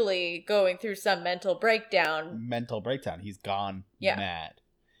clearly going through some mental breakdown. He's gone Yeah. mad.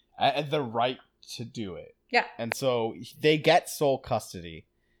 And the right to do it. Yeah. And so they get sole custody.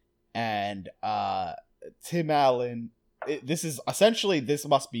 And Tim Allen... this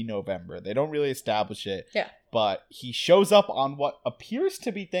must be November. They don't really establish it. Yeah. But he shows up on what appears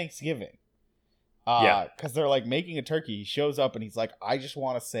to be Thanksgiving. Because they're like making a turkey. He shows up and he's like, I just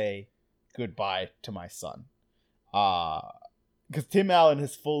want to say goodbye to my son. Because Tim Allen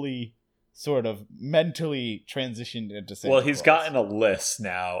has fully sort of mentally transitioned into Santa Well, he's Claus. gotten a list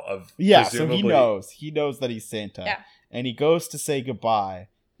now of presumably... so he knows that he's Santa. Yeah. And he goes to say goodbye.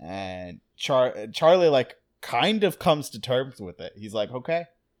 And Charlie like kind of comes to terms with it. He's like, okay,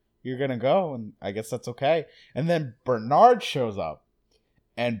 you're gonna go, and I guess that's okay. And then Bernard shows up,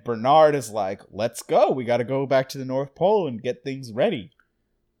 and Bernard is like, let's go, we gotta go back to the North Pole and get things ready.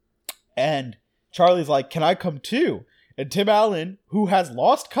 And Charlie's like, can I come too? And Tim Allen, who has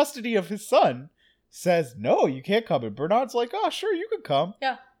lost custody of his son, says, no, you can't come. And Bernard's like, oh, sure, you can come.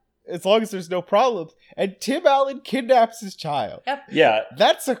 Yeah. As long as there's no problems. And Tim Allen kidnaps his child. Yep. Yeah.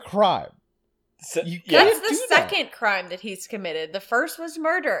 That's a crime. So, You yeah. That's can't the do that. second crime that he's committed. The first was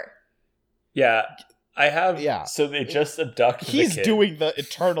murder. Yeah. I have. Yeah. So they just abduct the He's kid. doing the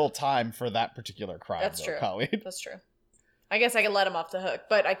eternal time for that particular crime. That's though, true. Colleen. That's true. I guess I could let him off the hook,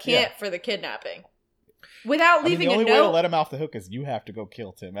 but I can't for the kidnapping. Without leaving the only a way to note. let him off the hook is you have to go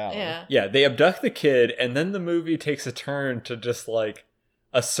kill Tim Allen. Yeah. Yeah, they abduct the kid, and then the movie takes a turn to just like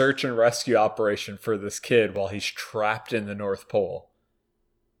a search and rescue operation for this kid while he's trapped in the North Pole.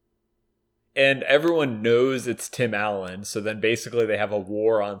 And everyone knows it's Tim Allen, so then basically they have a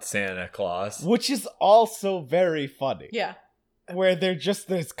war on Santa Claus. Which is also very funny. Yeah. Where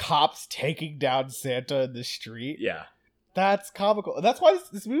there's cops taking down Santa in the street. Yeah. That's comical. That's why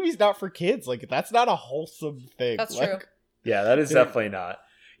this movie's not for kids. Like, that's not a wholesome thing. That's Like, true. Yeah, that is They're- definitely not.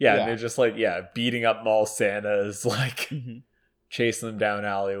 Yeah, Yeah. and they're just like, beating up mall Santas, like Mhm. chasing them down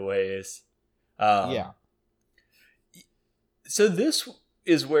alleyways. Yeah. So this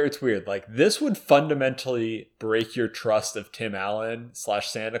is where it's weird. Like, this would fundamentally break your trust of Tim Allen /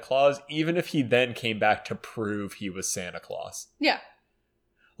 Santa Claus, even if he then came back to prove he was Santa Claus. Yeah.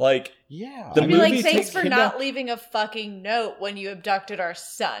 Like, Yeah. The I'd be like, movie thanks takes for not leaving a fucking note when you abducted our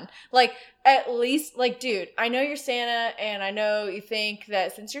son. Like, at least, like, dude, I know you're Santa, and I know you think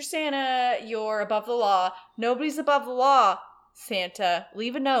that since you're Santa, you're above the law. Nobody's above the law, Santa.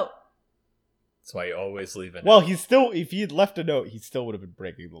 Leave a note. that's why you always leave it. Well, if he had left a note, he still would have been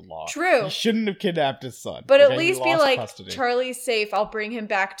breaking the law. True. He shouldn't have kidnapped his son. But Okay, at he least be lost like, custody. Charlie's safe. I'll bring him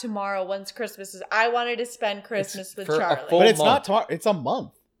back tomorrow once Christmas is. I wanted to spend Christmas with for a Charlie. full But it's month. not tomorrow. It's a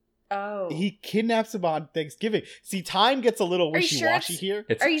month. Oh. He kidnaps him on Thanksgiving. See, time gets a little Are you sure wishy-washy it's- here.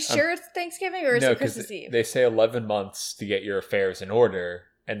 It's- Are you sure it's Thanksgiving or is no, it Christmas 'cause Eve? they say 11 months to get your affairs in order,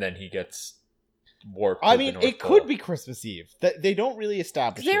 and then he gets warped. I to the mean, North it Pole. could be Christmas Eve. They don't really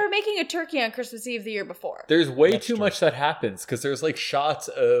establish Because they it. were making a turkey on Christmas Eve the year before. There's way That's too true. much that happens because there's like shots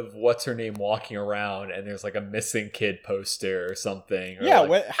of what's her name walking around, and there's like a missing kid poster or something. Or Yeah,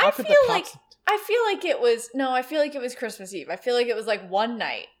 like, how I could feel the like cops... I feel like it was Christmas Eve. I feel like it was like one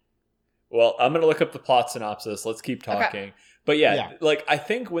night. well, I'm gonna look up the plot synopsis. Let's keep talking. But yeah, like I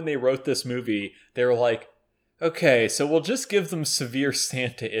think when they wrote this movie, they were like, okay, so we'll just give them severe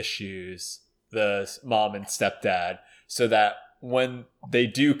Santa issues, the mom and stepdad, so that when they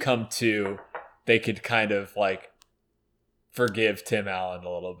do come to, they could kind of like forgive Tim Allen a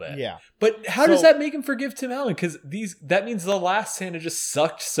little bit. Yeah. But how does So- that make him forgive Tim Allen? Because that means the last Santa just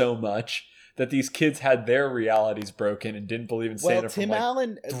sucked so much that these kids had their realities broken and didn't believe in Well, Santa from Tim like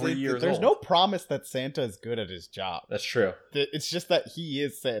Allen, 3 years there's old. no promise that Santa is good at his job. That's true. It's just that he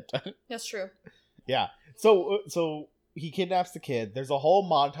is Santa. That's true. Yeah. So he kidnaps the kid. There's a whole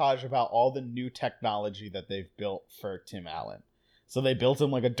montage about all the new technology that they've built for Tim Allen. So they built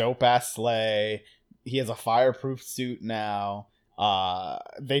him like a dope ass sleigh. He has a fireproof suit now.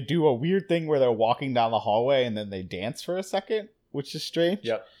 They do a weird thing where they're walking down the hallway and then they dance for a second, which is strange.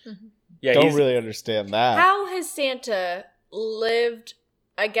 Yep. Mhm. Yeah, Don't he's, really understand that. How has Santa lived?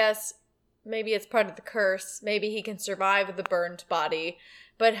 I guess maybe it's part of the curse. Maybe he can survive the burned body.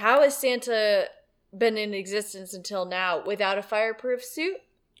 But how has Santa been in existence until now without a fireproof suit?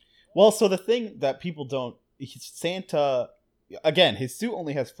 Well, so the thing that people don't... Santa... Again, his suit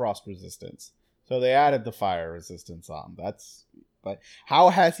only has frost resistance. So they added the fire resistance on. But how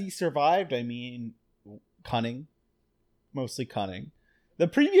has he survived? I mean, cunning. Mostly cunning. The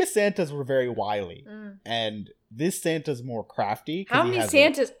previous Santas were very wily. And this Santa's more crafty. How many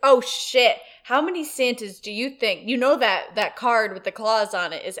Santas? Oh, shit. How many Santas do you think? You know that card with the claws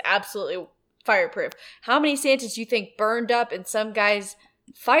on it is absolutely fireproof. How many Santas do you think burned up in some guy's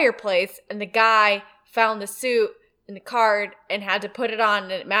fireplace and the guy found the suit in the card and had to put it on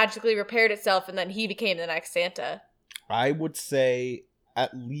and it magically repaired itself and then he became the next Santa? I would say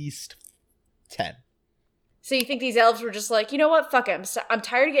at least 10. So you think these elves were just like, you know what, fuck it, I'm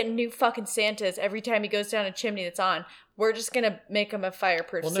tired of getting new fucking Santas every time he goes down a chimney that's on. We're just going to make him a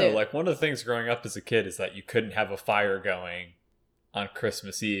fireproof suit. Well, no, like one of the things growing up as a kid is that you couldn't have a fire going on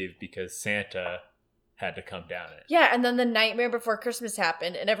Christmas Eve because Santa had to come down it. Yeah, and then the nightmare before Christmas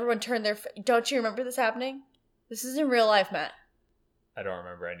happened and everyone turned their... Don't you remember this happening? This is in real life, Matt. I don't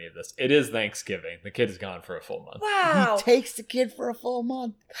remember any of this. It is Thanksgiving. The kid is gone for a full month. Wow. He takes the kid for a full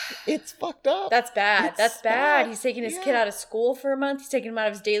month. It's fucked up. That's bad. That's bad. He's taking his Yeah. kid out of school for a month. He's taking him out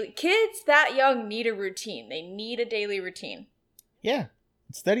of his daily... Kids that young need a routine. They need a daily routine. Yeah.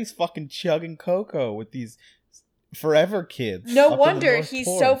 Instead, he's fucking chugging cocoa with these forever kids. No up in the wonder North he's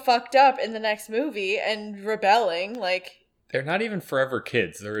Pole. so fucked up in the next movie and rebelling. Like... They're not even forever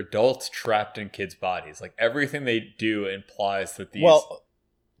kids. They're adults trapped in kids' bodies. Like everything they do implies that these... Well,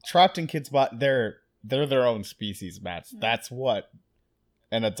 trapped in kids' bodies, they're their own species, Matt. That's what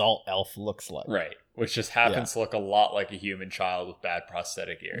an adult elf looks like. Right. Which just happens to look a lot like a human child with bad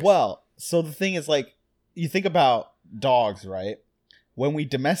prosthetic ears. Well, so the thing is, like, you think about dogs, right? When we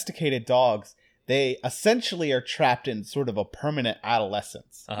domesticated dogs, they essentially are trapped in sort of a permanent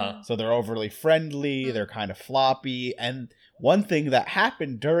adolescence. Uh-huh. So they're overly friendly, they're kind of floppy, and one thing that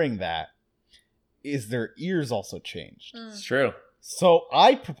happened during that is their ears also changed. It's true. So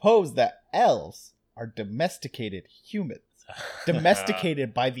I propose that elves are domesticated humans.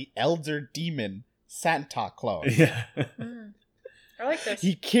 Domesticated by the elder demon Santa Claus. Yeah. I like this.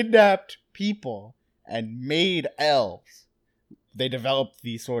 He kidnapped people and made elves. They developed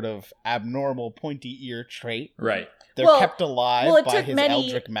the sort of abnormal pointy ear trait. Right. They're Well- kept alive well, it by took his many-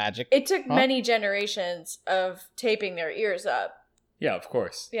 eldritch magic. It took Huh? many generations of taping their ears up. Yeah, of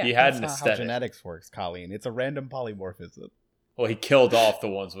course. Yeah. He had That's an not how aesthetic. genetics works, Colleen. It's a random polymorphism. Well, he killed off the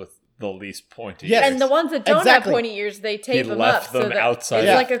ones with the least pointy Yes. ears. And the ones that don't Exactly. have pointy ears, they tape He them left up them so that outside. it's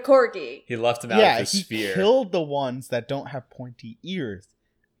Yeah. like a corgi. He left them out Yeah, of his he sphere. killed the ones that don't have pointy ears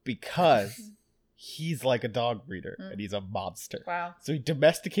because he's like a dog breeder and he's a monster. Wow. So he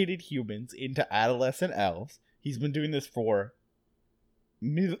domesticated humans into adolescent elves. He's been doing this for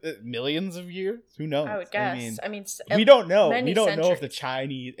millions of years. Who knows? I would guess. I mean, We don't know. many We don't know if the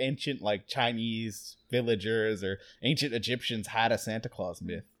centuries. ancient Chinese villagers or ancient Egyptians had a Santa Claus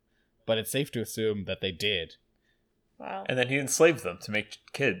myth, but it's safe to assume that they did. Wow. And then he enslaved them to make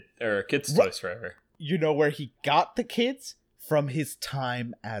kids' toys forever. You know where he got the kids? From his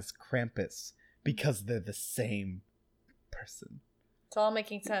time as Krampus, because they're the same person. It's all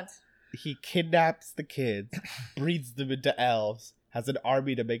making sense. He kidnaps the kids, breeds them into elves, has an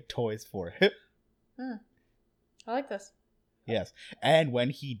army to make toys for him. I like this. Yes. And when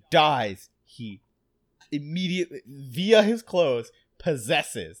he dies, he immediately, via his clothes,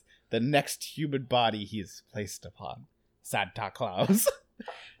 possesses the next human body he is placed upon. Santa Claus.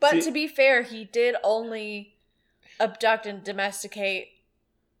 But See- to be fair, he did only abduct and domesticate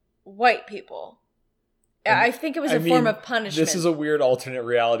white people. I think it was a form of punishment. This is a weird alternate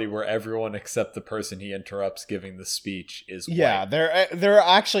reality where everyone except the person he interrupts giving the speech is white. Yeah, there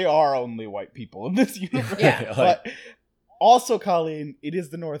actually are only white people in this universe. Yeah. But also, Colleen, it is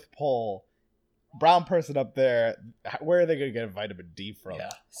the North Pole. Brown person up there, where are they going to get vitamin D from? Yeah.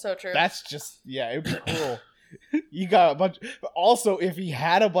 So true. That's just, yeah, it would be cool. You got a bunch. But also, if he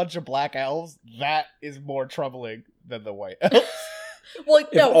had a bunch of black elves, that is more troubling than the white elves. well,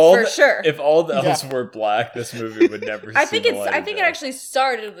 no, for sure. If all the elves were black, this movie would never. I think see the light I of think day. it actually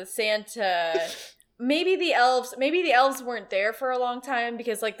started with Santa. Maybe the elves weren't there for a long time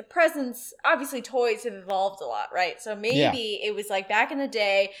because like the presents, obviously toys have evolved a lot, right? So maybe it was like back in the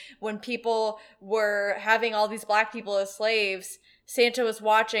day when people were having all these black people as slaves, Santa was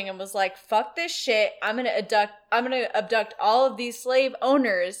watching and was like, "Fuck this shit. I'm going to abduct all of these slave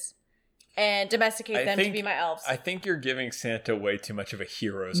owners and domesticate them to be my elves." I think you're giving Santa way too much of a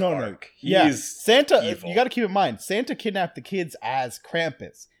hero's No. arc. Yeah, He's Santa, evil. you got to keep in mind, Santa kidnapped the kids as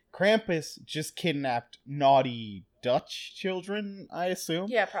Krampus. Krampus just kidnapped naughty Dutch children, I assume.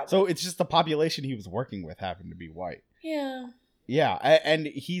 Yeah, probably. So it's just the population he was working with happened to be white. yeah. Yeah, and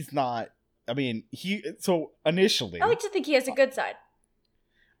he's not. I mean, so initially, I like to think he has a good side.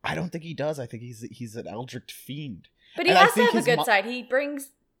 I don't think he does. I think he's an Eldritch fiend. But he And I has to think have a his good side. He brings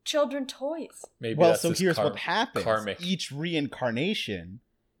children toys. Maybe Well, that's so his here's what happens. Karmic. Each reincarnation,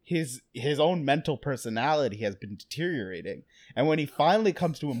 his own mental personality has been deteriorating. And when he finally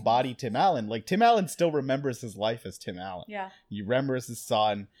comes to embody Tim Allen, like Tim Allen still remembers his life as Tim Allen. Yeah. He remembers his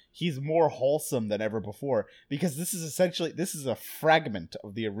son. He's more wholesome than ever before because this is a fragment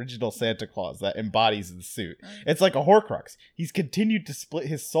of the original Santa Claus that embodies the suit. It's like a Horcrux. He's continued to split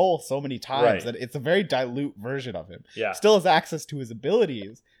his soul so many times Right. that it's a very dilute version of him. Yeah. Still has access to his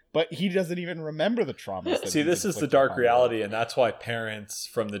abilities, but he doesn't even remember the traumas. that See, he's this is the inflicted dark upon the world. reality, and that's why parents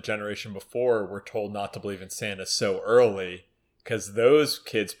from the generation before were told not to believe in Santa so early, because those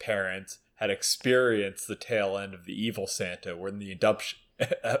kids' parents had experienced the tail end of the evil Santa when the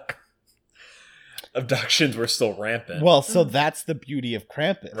abductions were still rampant. Well, so that's the beauty of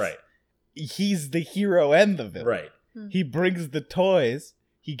Krampus. Right, He's the hero and the villain. right. He brings the toys.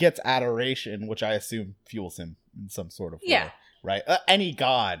 He gets adoration, which I assume fuels him in some sort of way. Yeah. Right? Any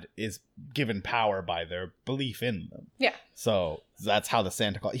god is given power by their belief in them. Yeah. So that's how the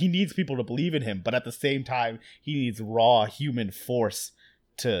Santa Claus... He needs people to believe in him, but at the same time, he needs raw human force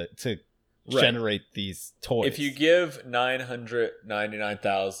to generate these toys. If you give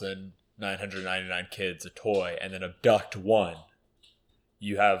 999,999 kids a toy and then abduct one,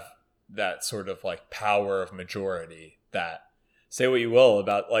 you have that sort of like power of majority that, say what you will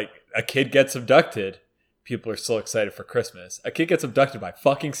about, like, a kid gets abducted, people are still excited for Christmas. A kid gets abducted by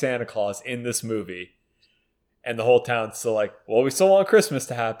fucking Santa Claus in this movie, and the whole town's still like, well, we still want Christmas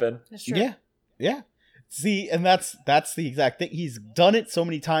to happen. That's true. Yeah. See, and that's the exact thing. He's done it so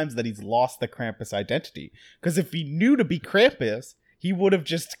many times that he's lost the Krampus identity. Because if he knew to be Krampus, he would have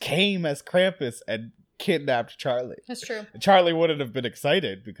just came as Krampus and kidnapped Charlie. That's true. Charlie wouldn't have been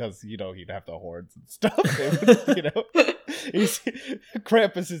excited because, he'd have the horns and stuff.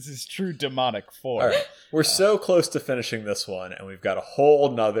 Krampus is his true demonic form. All right, we're so close to finishing this one, and we've got a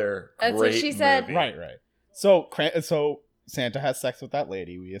whole nother That's great what she said. movie. Right. So Santa has sex with that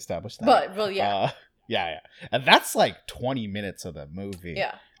lady. We established that. But, well, yeah. Yeah. And that's like 20 minutes of the movie.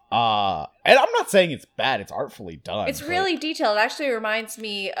 Yeah. And I'm not saying it's bad. It's artfully done. It's but- really detailed. It actually reminds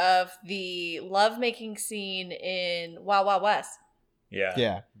me of the lovemaking scene in Wild Wild West.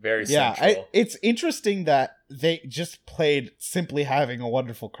 Yeah. Very Yeah, central. it's interesting that they just played Simply Having a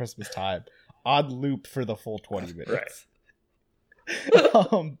Wonderful Christmas Time on loop for the full 20 minutes.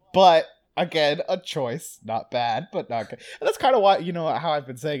 But again, a choice, not bad, but not good. And that's kind of why, how I've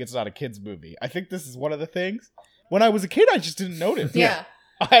been saying it's not a kid's movie. I think this is one of the things. When I was a kid, I just didn't notice. Yeah.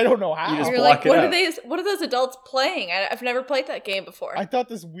 I don't know how. You just You're block like, it what are those adults playing? I've never played that game before. I thought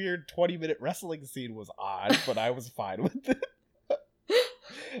this weird 20-minute wrestling scene was odd, but I was fine with it.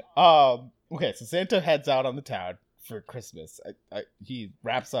 Okay, so Santa heads out on the town for Christmas. He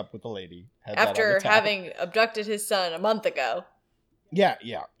wraps up with the lady. Heads out on After the town. having abducted his son a month ago. Yeah.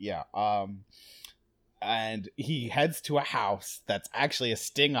 And he heads to a house that's actually a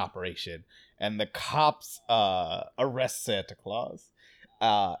sting operation, and the cops arrest Santa Claus.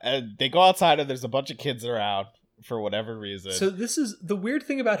 And they go outside, and there's a bunch of kids around for whatever reason. So this is the weird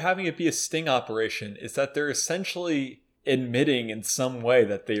thing about having it be a sting operation, is that they're essentially admitting in some way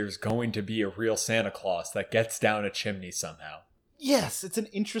that there's going to be a real Santa Claus that gets down a chimney somehow. Yes, it's an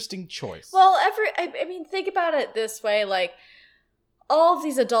interesting choice. Well, I mean, think about it this way. Like, all of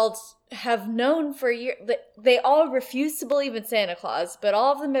these adults have known for years. They all refuse to believe in Santa Claus, but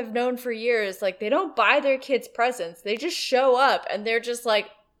all of them have known for years. Like, they don't buy their kids presents. They just show up, and they're just like,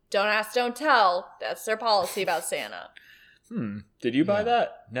 don't ask, don't tell. That's their policy about Santa. Did you buy Yeah.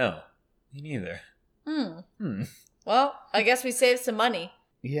 that? No. Me neither. Well, I guess we saved some money.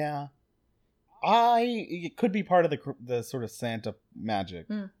 Yeah. It could be part of the sort of Santa magic.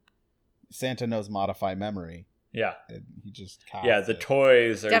 Santa knows modify memory. Yeah. And he just Yeah, the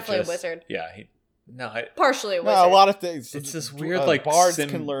toys are Definitely just, a wizard. Yeah. Partially a wizard. No, a lot of things. It's this weird, like, bards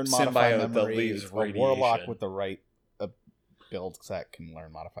can learn modify symbiote that memory. leaves A warlock radiation. with the right build set can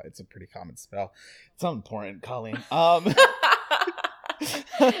learn modify. It's a pretty common spell. It's important, Colleen.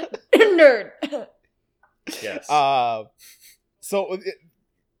 Nerd. Yes.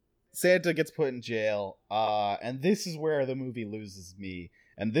 Santa gets put in jail, and this is where the movie loses me.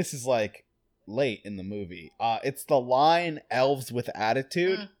 And this is like late in the movie. It's the line "elves with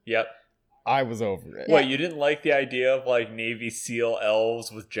attitude." Yep. I was over it. Wait, you didn't like the idea of like Navy SEAL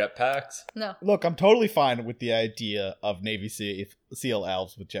elves with jetpacks? No. Look, I'm totally fine with the idea of Navy SEAL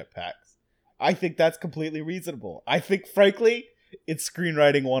elves with jetpacks. I think that's completely reasonable. I think, frankly, it's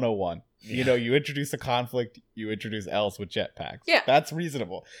screenwriting 101. You know, you introduce a conflict, you introduce elves with jetpacks. Yeah. That's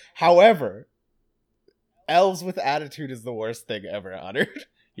reasonable. However, elves with attitude is the worst thing ever uttered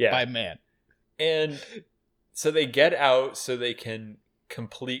by man. And so they get out so they can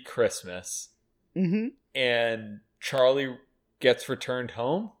complete Christmas. Mm-hmm. And Charlie gets returned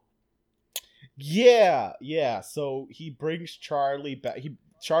home. Yeah. So he brings Charlie back.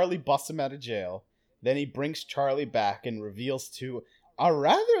 Charlie busts him out of jail. Then he brings Charlie back and reveals to a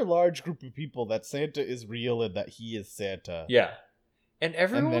rather large group of people that Santa is real and that he is Santa. Yeah. And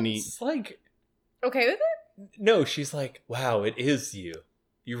everyone's like... Okay with it? No, she's like, wow, it is you.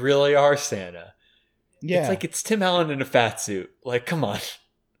 You really are Santa. Yeah. It's like it's Tim Allen in a fat suit. Like, come on.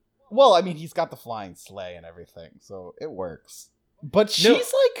 Well, I mean, he's got the flying sleigh and everything, so it works. But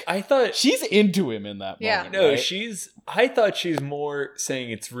she's I thought she's into him in that moment. No, right? I thought she's more saying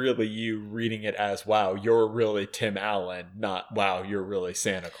it's really you, reading it as, wow, you're really Tim Allen, not, wow, you're really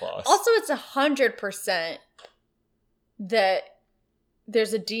Santa Claus. Also, it's 100% that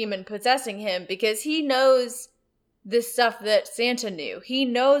there's a demon possessing him because he knows this stuff that Santa knew. He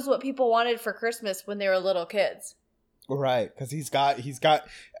knows what people wanted for Christmas when they were little kids. Right, because he's got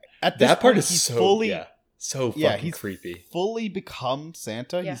at this that part point, is he's so fully so fucking he's creepy. Fully become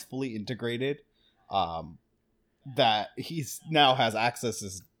Santa. Yeah. He's fully integrated. That he's now has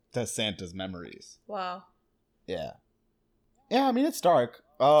access to Santa's memories. Wow. Yeah. Yeah, I mean it's dark.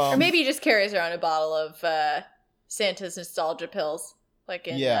 Or maybe he just carries around a bottle of Santa's nostalgia pills, like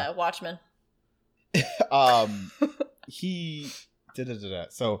in Watchmen. He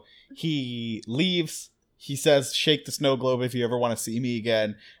so he leaves. He says, "Shake the snow globe if you ever want to see me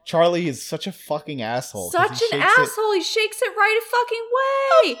again." Charlie is such a fucking asshole. Such an asshole. He shakes it right a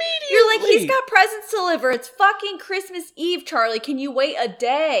fucking way. You're like, he's got presents to deliver. It's fucking Christmas Eve, Charlie. Can you wait a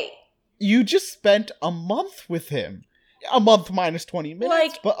day? You just spent a month with him. A month minus 20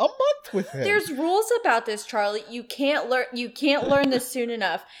 minutes, but a month with him. There's rules about this, Charlie. You can't learn this soon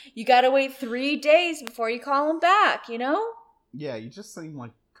enough. You gotta wait 3 days before you call him back, you know? Yeah, you just seem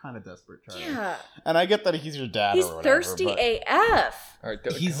like kind of desperate, Charlie. Yeah. And I get that he's your dad he's or whatever. Thirsty AF. All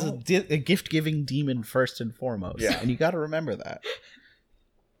right, he's a gift-giving demon first and foremost. Yeah. And you gotta remember that.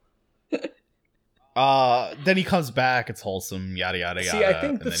 Then he comes back, it's wholesome, yada yada yada. See, I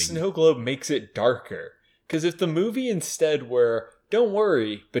think the snow globe makes it darker. Because if the movie instead were, don't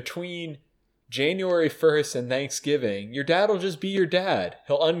worry, between January 1st and Thanksgiving, your dad will just be your dad.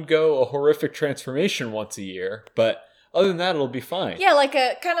 He'll undergo a horrific transformation once a year, but other than that, it'll be fine. Yeah,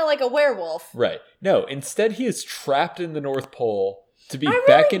 kind of like a werewolf. Right. No, instead he is trapped in the North Pole to be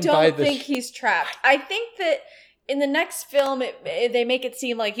beckoned by the... I don't think he's trapped. I think that in the next film, they make it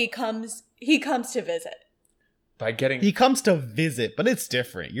seem like he comes to visit. By getting... He comes to visit, but it's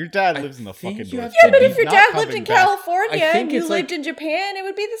different. Your dad lives in the fucking North. Yeah, but if your dad lived in California and you lived in Japan, it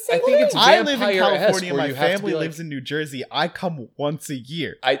would be the same I think thing. it's I live in Vampire-esque California. where My you have to family be like- lives in New Jersey. I come once a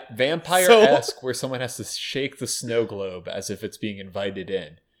year. Vampire-esque where someone has to shake the snow globe as if it's being invited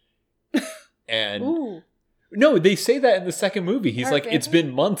in. And... Ooh. No, they say that in the second movie. He's Our like, family? it's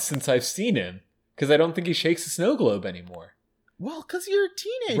been months since I've seen him. Because I don't think he shakes the snow globe anymore. Well, because you're a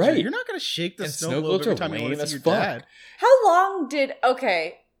teenager. Right. You're not going to shake the And snow snow globe globes every are time you want lame to as see your fuck. dad.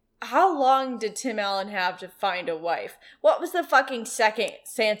 How long did Tim Allen have to find a wife? What was the fucking second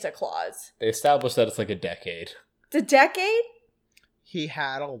Santa Claus? They established that it's like a decade. The decade? He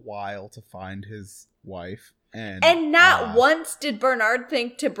had a while to find his wife. And not once did Bernard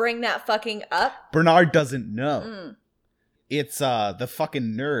think to bring that fucking up? Bernard doesn't know. It's the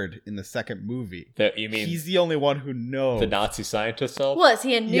fucking nerd in the second movie. You mean he's the only one who knows. the Nazi scientist self? Was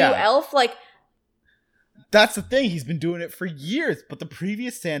he a new elf? Like, that's the thing. He's been doing it for years. But the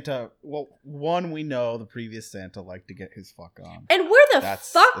previous Santa, well, one, we know the previous Santa liked to get his fuck on. and where the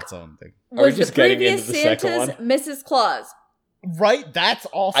That's fuck its own thing. Are we was the just getting previous into the second Santa's one? Mrs. Claus? Right? That's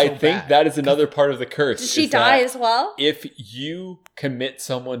also I think bad. that is another part of the curse. Did she is die that as well? If you commit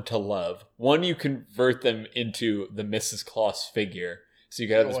someone to love, one, you convert them into the Mrs. Claus figure. So you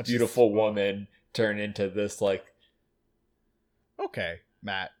can have this beautiful woman turn into this, like... Okay,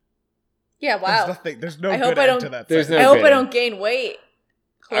 Matt. Yeah, wow. There's no I hope good I end don't- to that. There's sentence. I hope good I end. don't gain weight.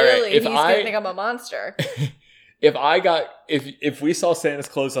 All right, Clearly, if he's I- gonna think I'm a monster. If we saw Santa's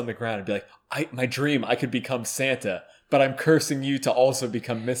clothes on the ground, I'd be like, my dream, I could become Santa, but I'm cursing you to also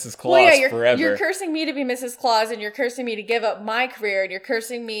become Mrs. Claus Well, yeah, forever. you're cursing me to be Mrs. Claus, and you're cursing me to give up my career, and you're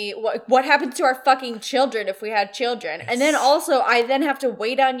cursing me what happens to our fucking children if we had children. And then also, I then have to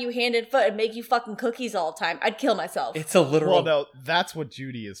wait on you hand and foot and make you fucking cookies all the time. I'd kill myself. It's a literal... Well, no, that's what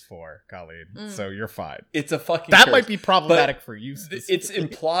Judy is for, Colleen. So you're fine. It's a fucking That curse. might be problematic for you. It's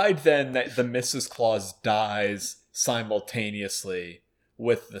implied then that the Mrs. Claus dies simultaneously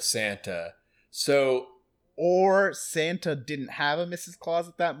with the Santa. So, or Santa didn't have a Mrs. Claus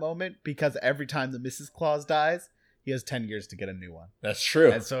at that moment because every time the Mrs. Claus dies, he has 10 years to get a new one. that's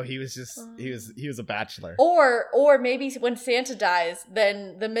true. And so he was just he was a bachelor. Or maybe when Santa dies,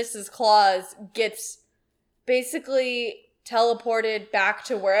 then the Mrs. Claus gets basically teleported back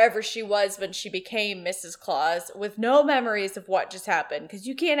to wherever she was when she became Mrs. Claus with no memories of what just happened. Because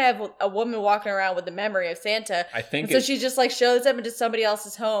you can't have a woman walking around with the memory of Santa. I think and so she just like shows up into somebody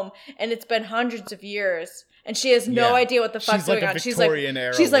else's home, and it's been hundreds of years. And she has no idea what the fuck's going on. She's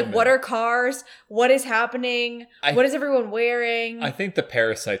like, what are cars? What is happening? What is everyone wearing? I think the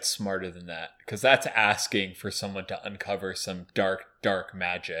parasite's smarter than that, because that's asking for someone to uncover some dark, dark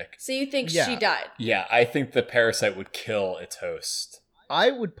magic. So you think she died? Yeah, I think the parasite would kill its host.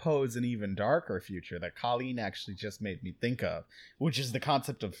 I would pose an even darker future that Colleen actually just made me think of, which is the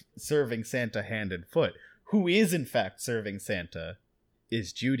concept of serving Santa hand and foot. Who is in fact serving Santa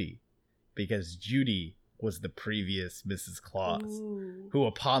is Judy, because Judy was the previous Mrs. Claus, who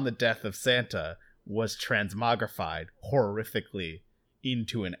upon the death of Santa was transmogrified horrifically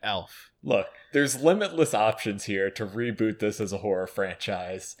into an elf. Look, there's limitless options here to reboot this as a horror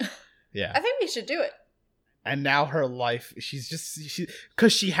franchise. Yeah. I think we should do it. And now her life,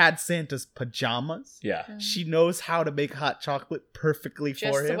 because she had Santa's pajamas. Yeah. She knows how to make hot chocolate perfectly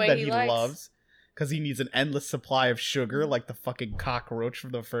Just for the him way that he he likes. loves. Because he needs an endless supply of sugar, like the fucking cockroach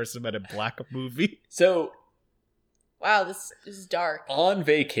from the first Men in Black movie. So, Wow, this is dark. on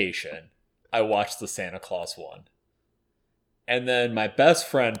vacation, I watched the Santa Claus one. And then my best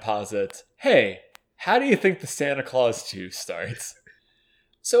friend posits, hey, how do you think the Santa Claus 2 starts?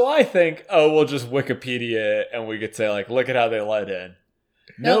 So I think, we'll just Wikipedia it and we could say, like, look at how they let in.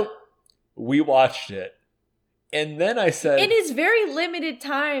 Nope. We watched it. And then I said... In his very limited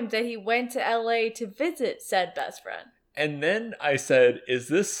time that he went to LA to visit said best friend. And then I said, is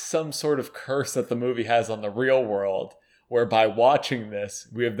this some sort of curse that the movie has on the real world, where by watching this,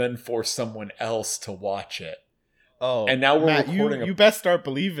 we have then forced someone else to watch it? Oh, And now we're Matt, recording you best start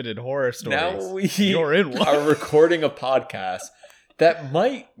believing in horror stories. Now we You're in one. are recording a podcast that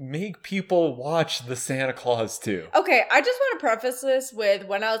might make people watch the Santa Claus 2. Okay, I just want to preface this with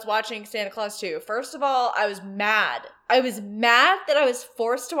when I was watching Santa Claus 2. First of all, I was mad. I was mad that I was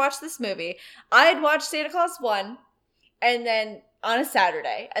forced to watch this movie. I had watched Santa Claus 1, and then on a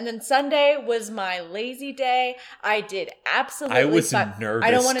Saturday. And then Sunday was my lazy day. I did absolutely... I was nervous I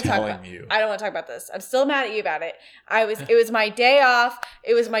don't want to telling you. I don't want to talk about this. I'm still mad at you about it. It was my day off.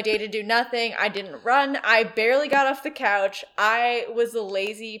 It was my day to do nothing. I didn't run. I barely got off the couch. I was a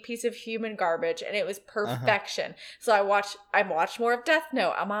lazy piece of human garbage, and it was perfection. So I watched more of Death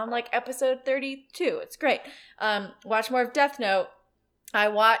Note. I'm on like episode 32. It's great. Watch more of Death Note.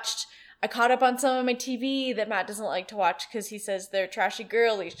 I caught up on some of my TV that Matt doesn't like to watch because he says they're trashy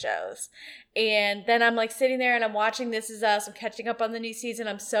girly shows. And then I'm like sitting there and I'm watching This Is Us. I'm catching up on the new season.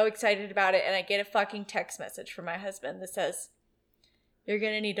 I'm so excited about it. And I get a fucking text message from my husband that says, you're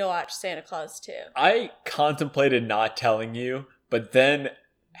going to need to watch Santa Claus 2. I contemplated not telling you, but then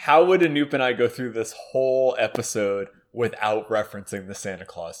how would Anoop and I go through this whole episode without referencing the Santa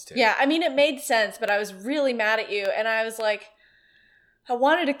Claus 2? Yeah, I mean, it made sense, but I was really mad at you. And I was like... I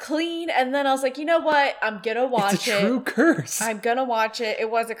wanted to clean, and then I was like, you know what? I'm gonna watch it. It's a true curse. I'm gonna watch it. It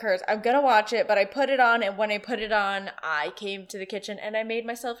was a curse. I'm gonna watch it, but I put it on, and when I put it on, I came to the kitchen and I made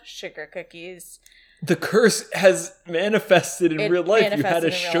myself sugar cookies. The curse has manifested in real life. You had a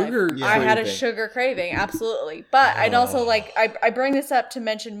sugar craving. I had a sugar craving, absolutely. But I'd also like, I bring this up to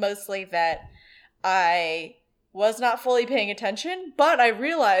mention mostly that I was not fully paying attention, but I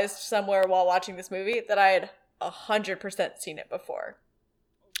realized somewhere while watching this movie that I had 100% seen it before.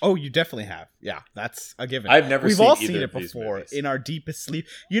 Oh, you definitely have. Yeah, that's a given. I've never We've seen all either seen it of these before movies. in our deepest sleep.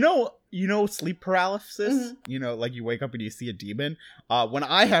 You know sleep paralysis? You know, like you wake up and you see a demon? When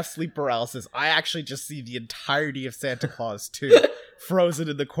I have sleep paralysis, I actually just see the entirety of Santa Claus 2 frozen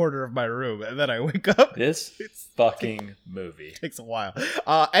in the corner of my room, and then I wake up. This fucking movie Takes a while.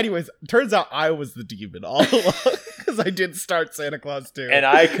 Anyways, turns out I was the demon all along because I did start Santa Claus 2. and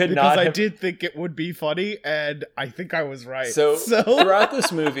I could because not I have... did think it would be funny, and I think I was right. So throughout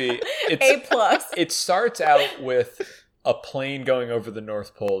this movie, A+. it starts out with a plane going over the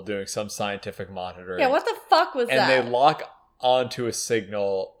North Pole doing some scientific monitoring. Yeah, what the fuck was and that? they lock onto a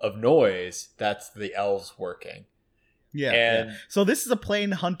signal of noise. That's the elves working. Yeah, And- yeah. So this is a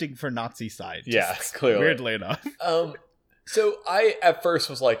plane hunting for Nazi scientists. Yeah, clearly. Weirdly enough. So I at first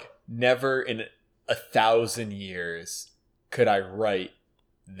was like, never in 1,000 years could I write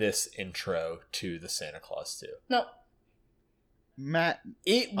this intro to the Santa Claus 2. No. Matt,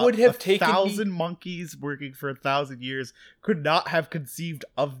 It would have a taken 1,000 monkeys working for 1,000 years could not have conceived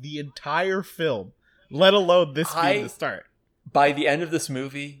of the entire film, let alone this being the start. By the end of this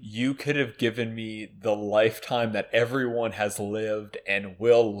movie, you could have given me the lifetime that everyone has lived and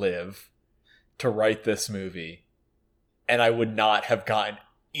will live to write this movie, and I would not have gotten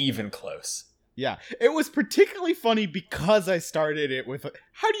even close. Yeah, it was particularly funny because I started it with,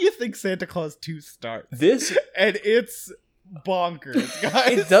 how do you think Santa Claus 2 starts? This, and it's bonkers,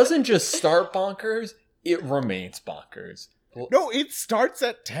 guys. it doesn't just start bonkers, it remains bonkers. No, it starts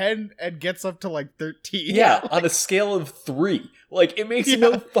at 10 and gets up to like 13. Yeah, on a scale of 3. Like, it makes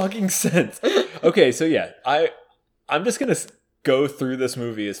no fucking sense. Okay, so yeah, I'm just gonna go through this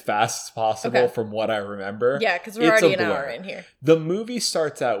movie as fast as possible from what I remember. Yeah, because we're already an hour in here. The movie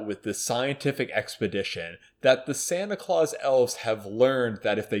starts out with this scientific expedition that the Santa Claus elves have learned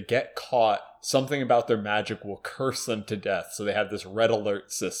that if they get caught, something about their magic will curse them to death. So they have this red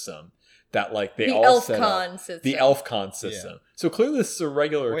alert system that, like, they all set up. The ElfCon system. Yeah. So clearly this is a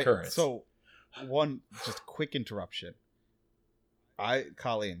regular occurrence. So, one just quick interruption.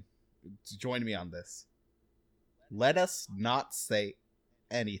 Colleen, join me on this. Let us not say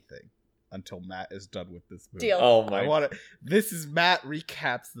anything until Matt is done with this movie. Deal. Oh my! This is Matt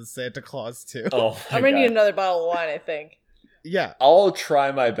recaps the Santa Claus 2. Oh, I'm gonna need another bottle of wine, I think. Yeah, I'll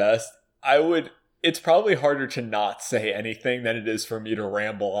try my best. It's probably harder to not say anything than it is for me to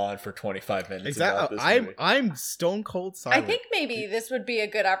ramble on for 25 minutes. Exactly. About this movie. I'm stone cold silent. I think maybe this would be a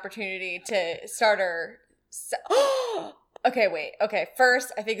good opportunity to start our. Okay, wait. Okay,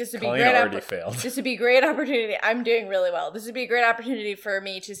 first, I think this would be Colleen great. Already failed. This would be a great opportunity. I'm doing really well. This would be a great opportunity for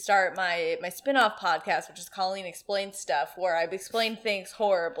me to start my spin-off podcast, which is Colleen Explains Stuff, where I've explained things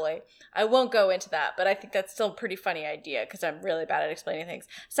horribly. I won't go into that, but I think that's still a pretty funny idea because I'm really bad at explaining things.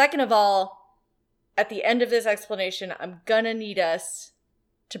 Second of all, at the end of this explanation, I'm gonna need us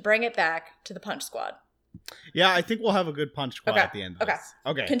to bring it back to the Punch Squad. Yeah, I think we'll have a good Punch Squad at the end of this.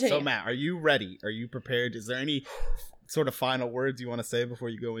 Okay, continue. So Matt, are you ready? Are you prepared? Is there any sort of final words you want to say before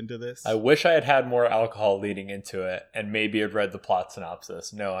you go into this? I wish I had had more alcohol leading into it and maybe had read the plot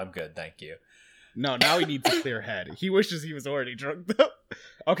synopsis. No, I'm good, thank you. No, now he needs a clear head. He wishes he was already drunk though.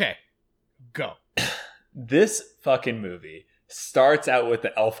 Okay, go. This fucking movie starts out with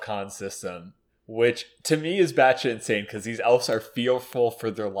the ElfCon system, which to me is batshit insane because these elves are fearful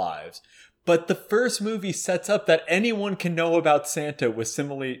for their lives. But the first movie sets up that anyone can know about Santa with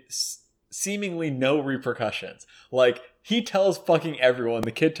seemingly no repercussions. Like, he tells fucking everyone,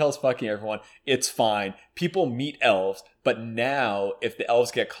 the kid tells fucking everyone, it's fine. People meet elves, but now, if the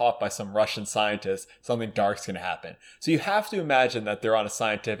elves get caught by some Russian scientists, something dark's gonna happen. So you have to imagine that they're on a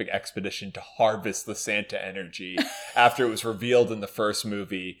scientific expedition to harvest the Santa energy after it was revealed in the first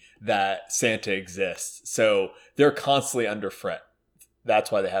movie that Santa exists. So they're constantly under threat.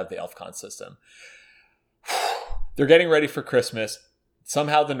 That's why they have the ElfCon system. They're getting ready for Christmas.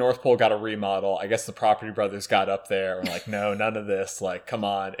 Somehow the North Pole got a remodel. I guess the Property Brothers got up there and like, no, none of this. Like, come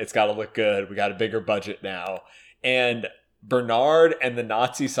on, it's got to look good. We got a bigger budget now. And Bernard and the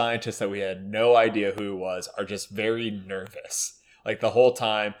Nazi scientist that we had no idea who he was are just very nervous. Like, the whole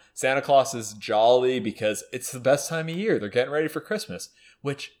time, Santa Claus is jolly because it's the best time of year. They're getting ready for Christmas.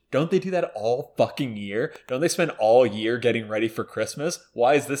 Which, don't they do that all fucking year? Don't they spend all year getting ready for Christmas?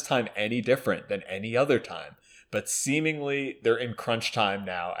 Why is this time any different than any other time? But seemingly, they're in crunch time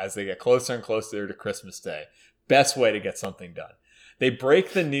now as they get closer and closer to Christmas Day. Best way to get something done. They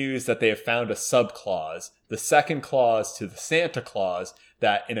break the news that they have found a sub-clause, the second clause to the Santa Claus,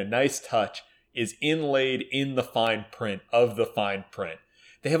 that in a nice touch is inlaid in the fine print of the fine print.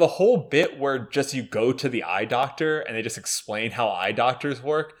 They have a whole bit where just you go to the eye doctor and they just explain how eye doctors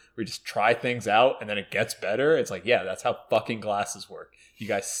work. We just try things out and then it gets better. It's like, yeah, that's how fucking glasses work. You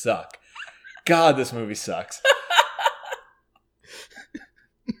guys suck. God, this movie sucks.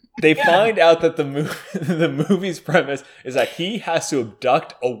 They find out that the movie's premise is that he has to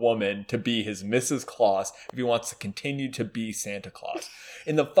abduct a woman to be his Mrs. Claus if he wants to continue to be Santa Claus.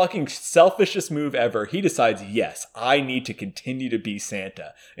 In the fucking selfishest move ever, he decides, yes, I need to continue to be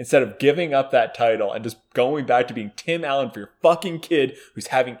Santa. Instead of giving up that title and just going back to being Tim Allen for your fucking kid who's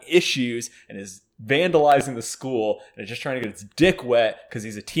having issues and is vandalizing the school and is just trying to get his dick wet because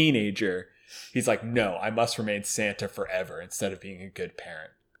he's a teenager. He's like, no, I must remain Santa forever instead of being a good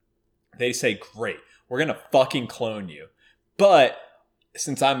parent. They say, great, we're going to fucking clone you. But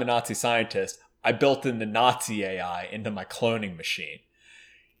since I'm a Nazi scientist, I built in the Nazi AI into my cloning machine.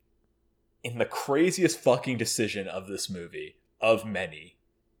 In the craziest fucking decision of this movie, of many,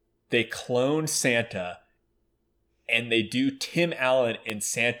 they clone Santa and they do Tim Allen in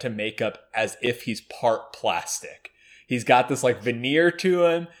Santa makeup as if he's part plastic. He's got this like veneer to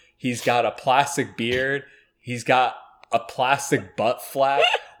him. He's got a plastic beard. He's got a plastic butt flap.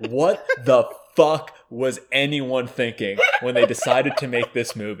 What the fuck was anyone thinking when they decided to make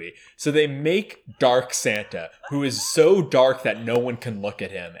this movie? So they make Dark Santa, who is so dark that no one can look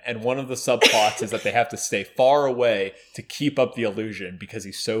at him. And one of the subplots is that they have to stay far away to keep up the illusion because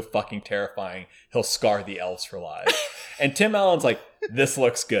he's so fucking terrifying. He'll scar the elves for life. And Tim Allen's like, this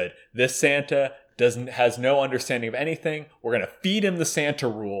looks good. This Santa has no understanding of anything. We're going to feed him the Santa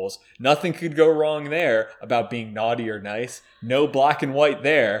rules. Nothing could go wrong there about being naughty or nice. No black and white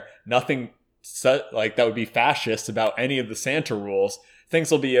there. Nothing like that would be fascist about any of the Santa rules. Things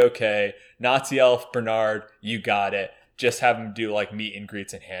will be okay. Nazi elf Bernard, you got it. Just have him do like meet and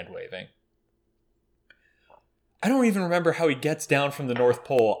greets and hand waving. I don't even remember how he gets down from the North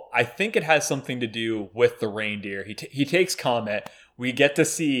Pole. I think it has something to do with the reindeer. He takes Comet. We get to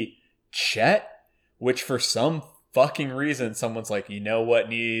see Chet, which for some fucking reason, someone's like, you know what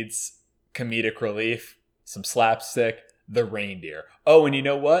needs comedic relief? Some slapstick. The reindeer. Oh, and you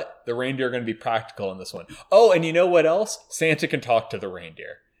know what? The reindeer are going to be practical in this one. Oh, and you know what else? Santa can talk to the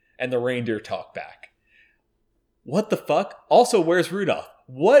reindeer. And the reindeer talk back. What the fuck? Also, where's Rudolph?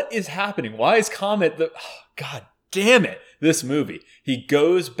 What is happening? Why is Comet the... Oh, God damn it. This movie. He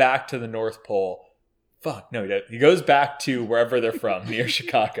goes back to the North Pole. Fuck, no, he goes back to wherever they're from, near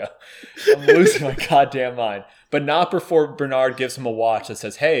Chicago. I'm losing my goddamn mind. But not before Bernard gives him a watch that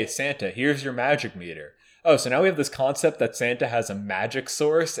says, hey, Santa, here's your magic meter. Oh, so now we have this concept that Santa has a magic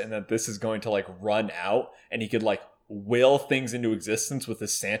source and that this is going to like run out and he could like will things into existence with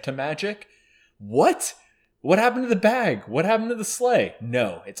his Santa magic? What? What happened to the bag? What happened to the sleigh?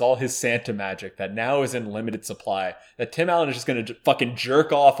 No, it's all his Santa magic that now is in limited supply. That Tim Allen is just going to fucking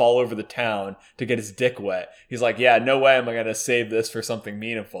jerk off all over the town to get his dick wet. He's like, yeah, no way am I going to save this for something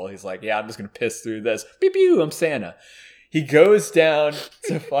meaningful. He's like, yeah, I'm just going to piss through this. Pew pew, I'm Santa. He goes down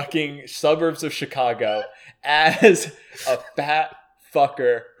to fucking suburbs of Chicago as a fat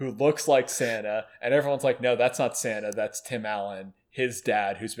fucker who looks like Santa. And everyone's like, no, that's not Santa. That's Tim Allen, his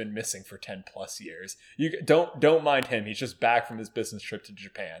dad, who's been missing for 10 plus years. You don't mind him. He's just back from his business trip to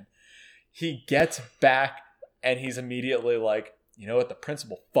Japan. He gets back and he's immediately like, you know what? The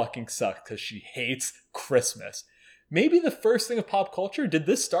principal fucking sucks because she hates Christmas. Maybe the first thing of pop culture. Did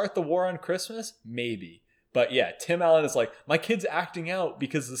this start the war on Christmas? Maybe. But yeah, Tim Allen is like, my kid's acting out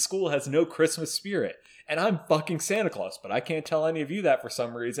because the school has no Christmas spirit. And I'm fucking Santa Claus, but I can't tell any of you that for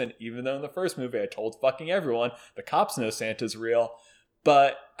some reason, even though in the first movie I told fucking everyone, the cops know Santa's real,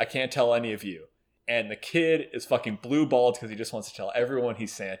 but I can't tell any of you. And the kid is fucking blue-balled because he just wants to tell everyone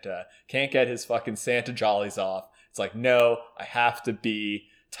he's Santa. Can't get his fucking Santa jollies off. It's like, no, I have to be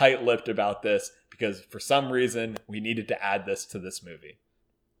tight-lipped about this because for some reason we needed to add this to this movie.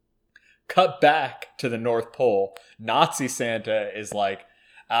 Cut back to the North Pole. Nazi Santa is like,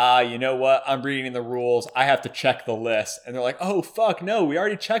 you know what? I'm reading the rules. I have to check the list. And they're like, oh, fuck, no, we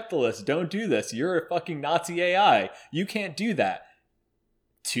already checked the list. Don't do this. You're a fucking Nazi AI. You can't do that.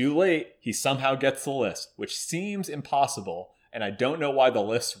 Too late. He somehow gets the list, which seems impossible. And I don't know why the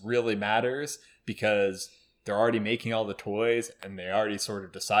list really matters because they're already making all the toys and they already sort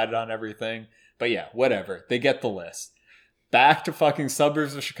of decided on everything. But yeah, whatever. They get the list. Back to fucking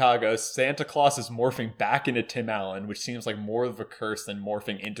suburbs of Chicago, Santa Claus is morphing back into Tim Allen, which seems like more of a curse than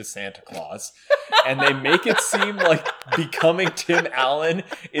morphing into Santa Claus. And they make it seem like becoming Tim Allen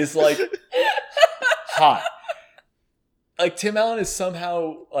is like hot. Like Tim Allen is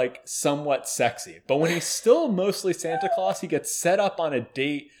somehow like somewhat sexy. But when he's still mostly Santa Claus, he gets set up on a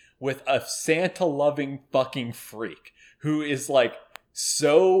date with a Santa-loving fucking freak who is like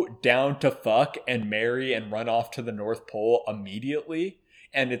so down to fuck and marry and run off to the North Pole immediately.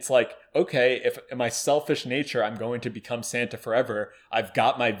 And it's like, okay, if in my selfish nature, I'm going to become Santa forever. I've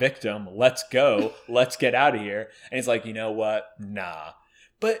got my victim. Let's go. Let's get out of here. And he's like, you know what? Nah.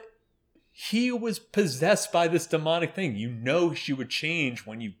 But he was possessed by this demonic thing. You know she would change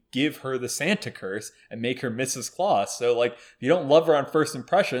when you give her the Santa curse and make her Mrs. Claus. So like, if you don't love her on first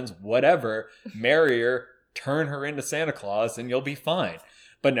impressions, whatever, marry her, turn her into Santa Claus and you'll be fine.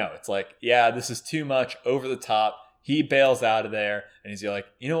 But no, it's like, yeah, this is too much, over the top. He bails out of there and he's like,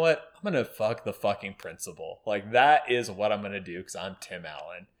 you know what? I'm going to fuck the fucking principal. Like that is what I'm going to do because I'm Tim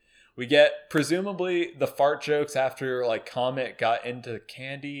Allen. We get presumably the fart jokes after like Comet got into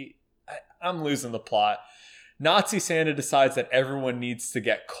candy. I'm losing the plot. Nazi Santa decides that everyone needs to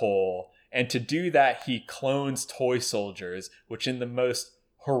get coal. And to do that, he clones toy soldiers, which in the most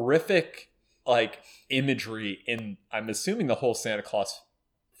horrific like imagery in, I'm assuming the whole Santa Claus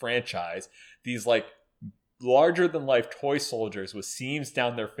franchise, these like larger than life toy soldiers with seams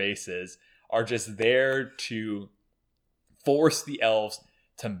down their faces are just there to force the elves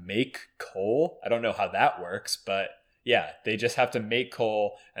to make coal. I don't know how that works, but yeah, they just have to make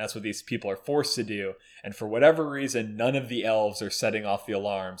coal, and that's what these people are forced to do. And for whatever reason, none of the elves are setting off the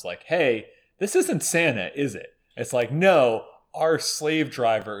alarms like, hey, this isn't Santa, is it? It's like, no, our slave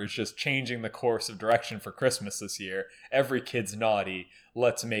driver is just changing the course of direction for Christmas this year. Every kid's naughty.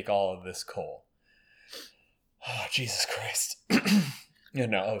 Let's make all of this coal. Oh, Jesus Christ.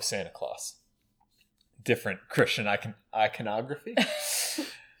 Santa Claus. Different Christian iconography.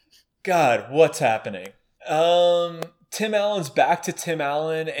 God, what's happening? Tim Allen's back to Tim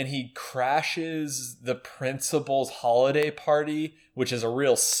Allen, and he crashes the principal's holiday party, which is a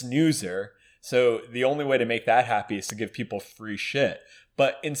real snoozer. So the only way to make that happy is to give people free shit.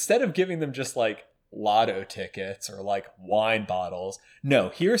 But instead of giving them just like lotto tickets or like wine bottles, no,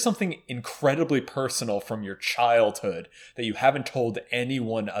 here's something incredibly personal from your childhood that you haven't told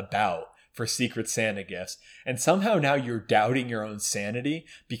anyone about for Secret Santa gifts. And somehow now you're doubting your own sanity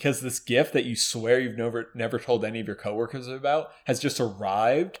because this gift that you swear you've never told any of your coworkers about has just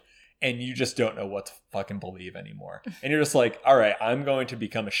arrived, and you just don't know what to fucking believe anymore. And you're just like, all right, I'm going to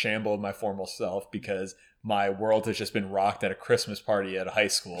become a shamble of my former self because my world has just been rocked at a Christmas party at a high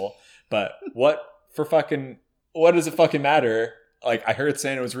school. But what does it fucking matter? Like, I heard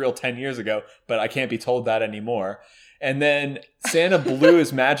Santa was real 10 years ago, but I can't be told that anymore. And then Santa blew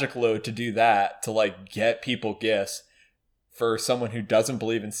his magic load to do that, to like get people gifts for someone who doesn't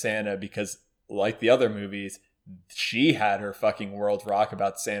believe in Santa because, like the other movies, she had her fucking world rock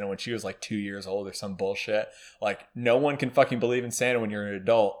about Santa when she was like 2 years old or some bullshit. Like, no one can fucking believe in Santa when you're an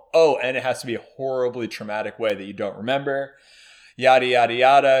adult. Oh, and it has to be a horribly traumatic way that you don't remember. Yada, yada,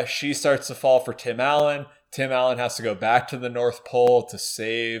 yada. She starts to fall for Tim Allen. Tim Allen has to go back to the North Pole to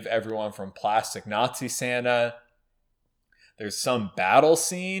save everyone from plastic Nazi Santa. There's some battle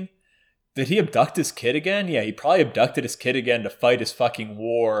scene. Did he abduct his kid again? Yeah, he probably abducted his kid again to fight his fucking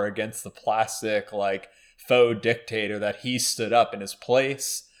war against the plastic, like, faux dictator that he stood up in his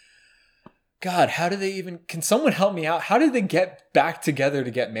place. God, how do they even... Can someone help me out? How did they get back together to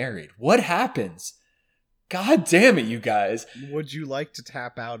get married? What happens? God damn it, you guys. Would you like to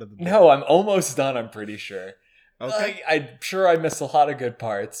tap out of the book? No, I'm almost done, I'm pretty sure. Okay. I'm sure I missed a lot of good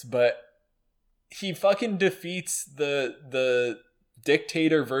parts, but he fucking defeats the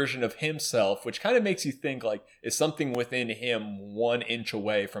dictator version of himself, which kind of makes you think, like, is something within him 1 inch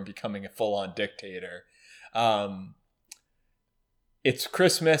away from becoming a full-on dictator? It's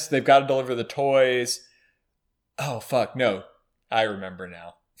Christmas. They've got to deliver the toys. Oh, fuck. No, I remember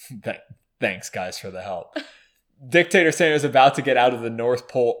now. Thanks, guys, for the help. Dictator Santa is about to get out of the North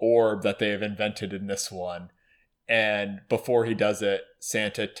Pole orb that they have invented in this one. And before he does it,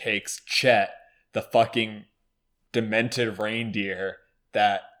 Santa takes Chet, the fucking demented reindeer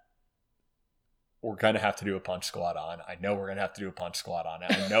that we're going to have to do a punch squad on. I know we're going to have to do a punch squad on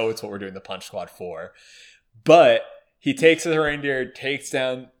it. I know it's what we're doing the punch squad for. But he takes the reindeer, takes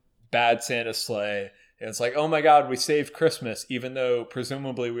down Bad Santa's sleigh, and it's like, oh my God, we saved Christmas, even though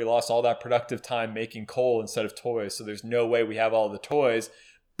presumably we lost all that productive time making coal instead of toys. So there's no way we have all the toys.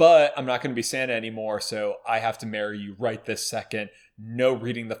 But I'm not going to be Santa anymore, so I have to marry you right this second. No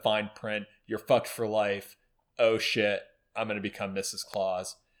reading the fine print. You're fucked for life. Oh shit, I'm going to become Mrs.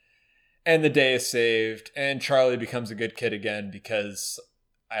 Claus. And the day is saved, and Charlie becomes a good kid again because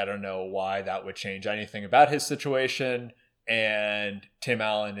I don't know why that would change anything about his situation. And Tim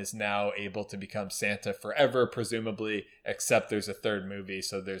Allen is now able to become Santa forever, presumably, except there's a third movie,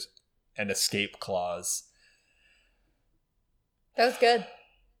 so there's an escape clause. That was good.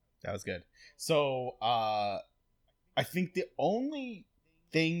 That was good. So, I think the only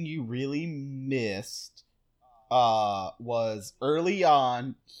thing you really missed was early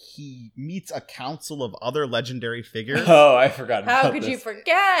on, he meets a council of other legendary figures. Oh, I forgot about How could you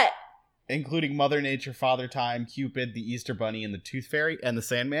forget? Including Mother Nature, Father Time, Cupid, the Easter Bunny, and the Tooth Fairy, and the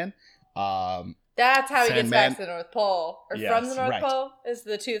Sandman. That's how he gets back to the North Pole. Or Yes, from the North right. Pole is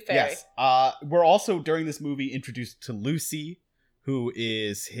the Tooth Fairy. Yes. We're also, during this movie, introduced to Lucy, who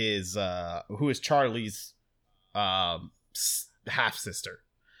is Charlie's half sister.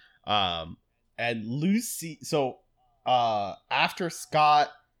 And Lucy, so after Scott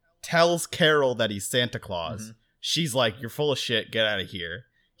tells Carol that he's Santa Claus, she's like, "You're full of shit, get out of here."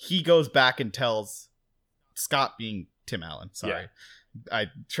 He goes back and tells Scott, being Tim Allen, sorry. Yeah. I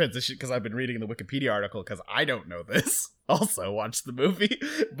transitioned because I've been reading the Wikipedia article because I don't know this. Also watched the movie.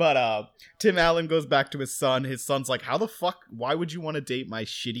 But Tim Allen goes back to his son. His son's like, how the fuck, why would you want to date my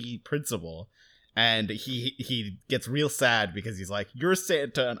shitty principal? And he gets real sad because he's like, you're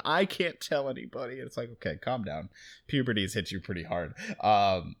Santa and I can't tell anybody. And it's like, okay, calm down. Puberty's hit you pretty hard.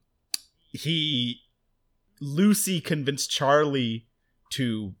 He Lucy convinced Charlie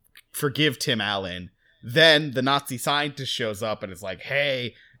to forgive Tim Allen. Then the Nazi scientist shows up and is like,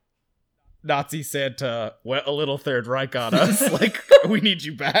 hey, Nazi Santa went a little Third Reich on us. Like, we need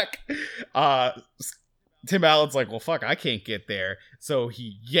you back. Tim Allen's like, well, fuck, I can't get there. So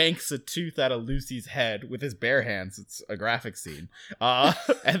he yanks a tooth out of Lucy's head with his bare hands. It's a graphic scene.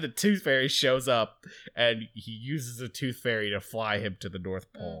 And the Tooth Fairy shows up, and he uses the Tooth Fairy to fly him to the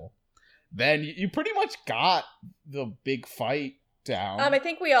North Pole. Then you pretty much got the big fight down. I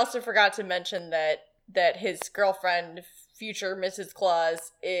think we also forgot to mention that his girlfriend, future Mrs.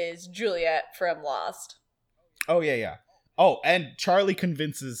 Claus, is Juliet from Lost. Oh, yeah. Oh, and Charlie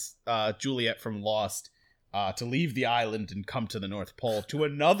convinces Juliet from Lost to leave the island and come to the North Pole, to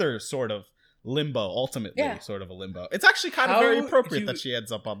another sort of limbo, ultimately sort of a limbo. It's actually kind of very appropriate that she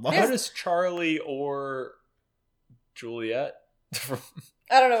ends up on Lost. How does Charlie or Juliet...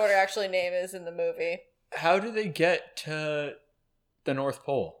 I don't know what her actual name is in the movie. How do they get to the North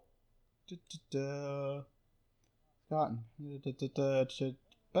Pole?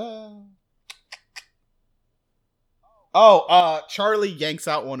 Charlie yanks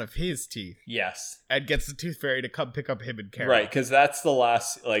out one of his teeth. Yes. And gets the Tooth Fairy to come pick up him and Carol. Right, because that's the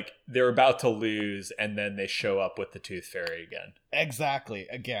last, like, they're about to lose, and then they show up with the Tooth Fairy again. Exactly,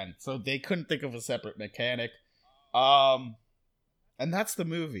 again. So they couldn't think of a separate mechanic. And that's the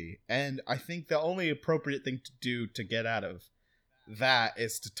movie. And I think the only appropriate thing to do to get out of that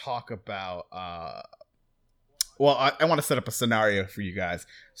is to talk about... Well, I want to set up a scenario for you guys.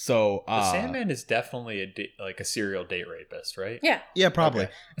 So, the Sandman is definitely a serial date rapist, right? Yeah. Yeah, probably.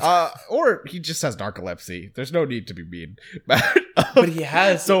 Okay. Or he just has narcolepsy. There's no need to be mean. But he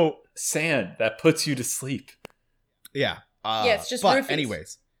has sand that puts you to sleep. Yeah. It's just But roofies.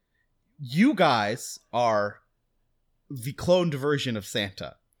 anyways, you guys are the cloned version of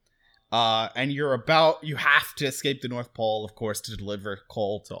Santa. And you have to escape the North Pole, of course, to deliver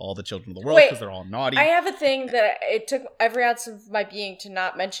coal to all the children of the world because they're all naughty. I have a thing that it took every ounce of my being to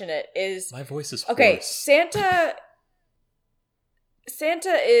not mention it is... My voice is hoarse. Okay, Santa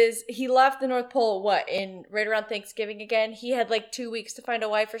he left the North Pole, right around Thanksgiving again? He had like 2 weeks to find a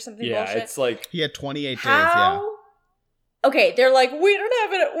wife or something bullshit? Yeah, it's like... He had 28 days, yeah. Okay, they're like, we're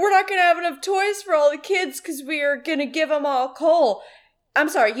not gonna have enough toys for all the kids because we are gonna give them all coal. I'm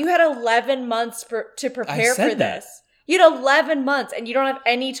sorry, you had 11 months to prepare for this. You had 11 months and you don't have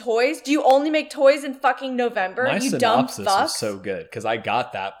any toys? Do you only make toys in fucking November? My you synopsis dumb fuck? was so good because I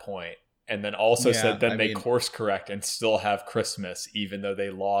got that point and then also said they course correct and still have Christmas even though they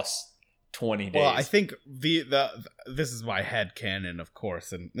lost 20 days. Well, I think this is my headcanon, of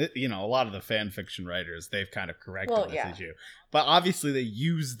course, and a lot of the fan fiction writers, they've kind of corrected this issue. But obviously they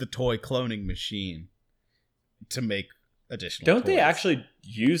use the toy cloning machine to make additional Don't toys. they actually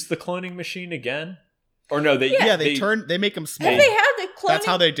use the cloning machine again? Or no, they make them small. If they had the cloning, that's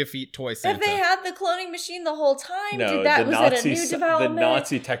how they defeat Toy Santa. If they had the cloning machine the whole time, no, was it a new development? The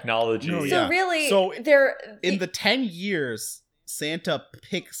Nazi technology. No, So really, in the 10 years, Santa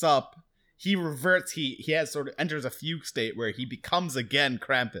picks up. He reverts. He has sort of enters a fugue state where he becomes again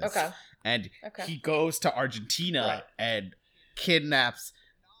Krampus. Okay. And he goes to Argentina and kidnaps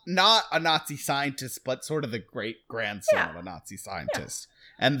not a Nazi scientist, but sort of the great grandson of a Nazi scientist.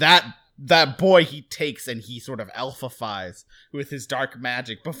 Yeah. And that boy he takes and he sort of alphafies with his dark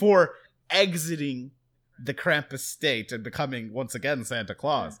magic before exiting the Krampus state and becoming once again Santa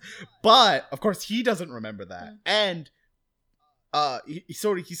Claus. But of course he doesn't remember that. And he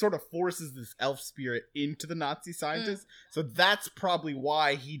sort of forces this elf spirit into the Nazi scientist. So that's probably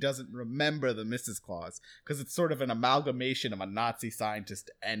why he doesn't remember the Mrs. Claus, because it's sort of an amalgamation of a Nazi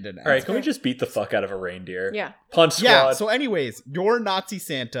scientist and an elf. All right, can we just beat the fuck out of a reindeer? Yeah. Punch Squad. Yeah, so anyways, you're Nazi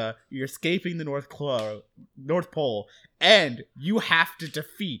Santa, you're escaping the North Pole, and you have to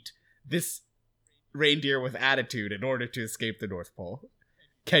defeat this reindeer with attitude in order to escape the North Pole.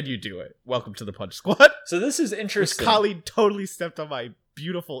 Can you do it? Welcome to the Punch Squad. So this is interesting. Colleen totally stepped on my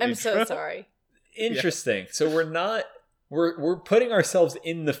beautiful I'm intro. so sorry. Interesting. Yeah. So we're putting ourselves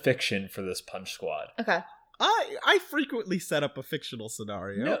in the fiction for this Punch Squad. Okay. I frequently set up a fictional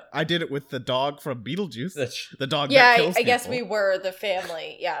scenario. No. I did it with the dog from Beetlejuice. The dog that kills people. I guess we were the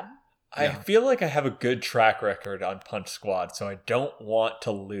family. Yeah. I feel like I have a good track record on Punch Squad, so I don't want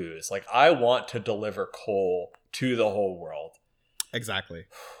to lose. Like, I want to deliver coal to the whole world. Exactly.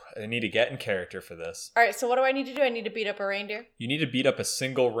 I need to get in character for this. All right, so what do I need to do? I need to beat up a reindeer? You need to beat up a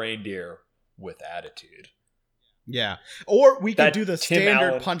single reindeer with attitude. Yeah. Or we could do the Tim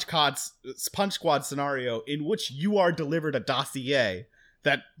standard Punch Squad scenario in which you are delivered a dossier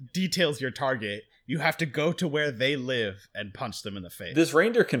that details your target. You have to go to where they live and punch them in the face. This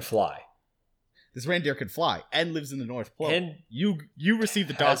reindeer can fly. This reindeer could fly and lives in the North Pole. And you received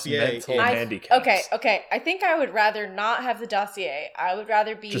the has dossier. mental I- handicaps. Okay. I think I would rather not have the dossier. I would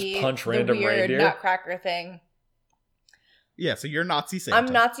rather be Just punch the random weird reindeer? Nutcracker thing. Yeah, so you're Nazi Santa. I'm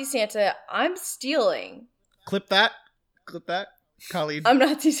Nazi Santa. I'm stealing. Clip that. Colleen. I'm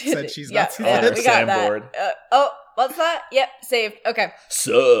Nazi Santa. Said she's yeah, Nazi yeah, Santa. we got Sandboard. that. What's that? Yep, saved. Okay.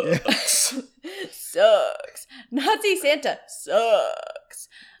 Sucks. Sucks. Nazi Santa sucks.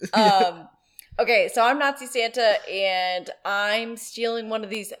 Okay, so I'm Nazi Santa and I'm stealing one of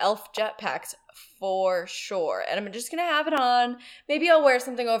these elf jetpacks for sure. And I'm just going to have it on. Maybe I'll wear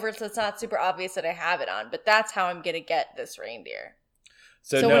something over it so it's not super obvious that I have it on, but that's how I'm going to get this reindeer.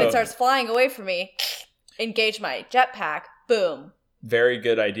 So when it starts flying away from me, engage my jetpack, boom. Very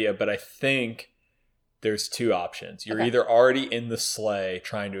good idea, but I think there's two options. You're Okay. either already in the sleigh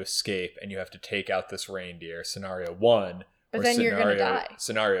trying to escape and you have to take out this reindeer, scenario 1. But or then you're gonna die.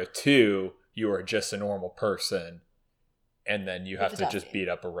 Scenario 2, you are just a normal person and then you have With to a just dossier. beat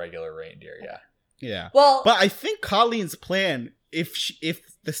up a regular reindeer, yeah. Yeah. Well, But I think Colleen's plan, if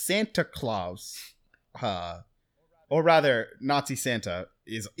the Santa Claus, or rather Nazi Santa,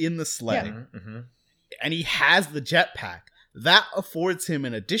 is in the sleigh Mm-hmm. and he has the jetpack, that affords him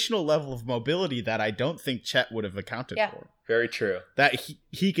an additional level of mobility that I don't think Chet would have accounted Yeah. for. Very true. That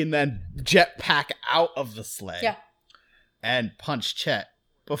he can then jetpack out of the sleigh Yeah. and punch Chet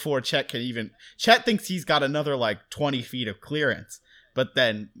before Chet can even... Chet thinks he's got another 20 feet of clearance, but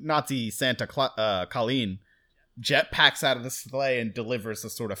then Nazi Santa Colleen jetpacks out of the sleigh and delivers a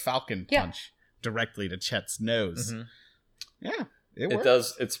sort of falcon Yeah. punch directly to Chet's nose. Mhm. Yeah, it It works.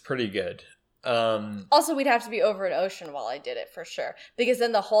 does. It's pretty good. also, we'd have to be over an ocean while I did it for sure. Because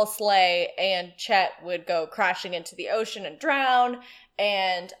then the whole sleigh and Chet would go crashing into the ocean and drown,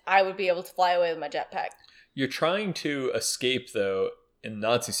 and I would be able to fly away with my jetpack. You're trying to escape, though, in the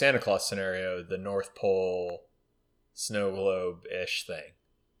Nazi Santa Claus scenario, the North Pole snow globe-ish thing.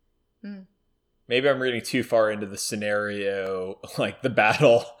 Hmm. Maybe I'm reading too far into the scenario, the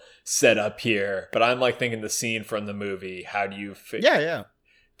battle set up here, but I'm thinking the scene from the movie. How do you Yeah.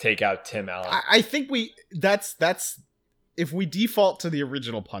 take out Tim Allen? I think that's if we default to the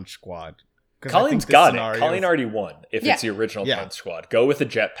original Punch Squad. 'cause I Colleen's think the got it. scenario- Colleen already won if Yeah. it's the original Yeah. Punch Squad. Go with the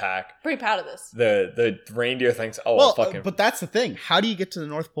jetpack. Pretty proud of this. The reindeer thinks, Well, fucking... but that's the thing. How do you get to the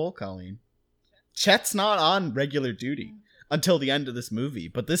North Pole, Colleen? Chet's not on regular duty until the end of this movie,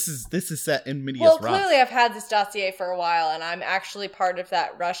 but this is set in Midias Well, Res. clearly I've had this dossier for a while, and I'm actually part of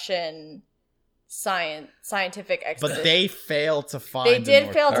that Russian scientific expedition. But they fail to find. They the did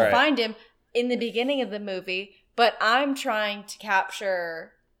North fail Pole. to Alright. find him in the beginning of the movie, but I'm trying to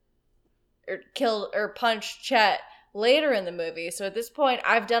capture or kill or punch Chet later in the movie. So at this point,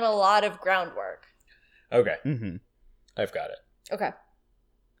 I've done a lot of groundwork. Okay, Mhm. I've got it. Okay.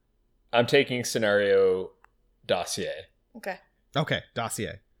 I'm taking scenario dossier. Okay. Okay,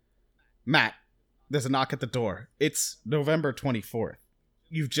 dossier. Matt, there's a knock at the door. It's November 24th.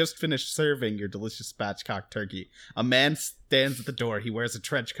 You've just finished serving your delicious spatchcock turkey. A man stands at the door. He wears a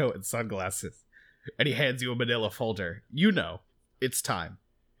trench coat and sunglasses. And he hands you a manila folder. You know, it's time.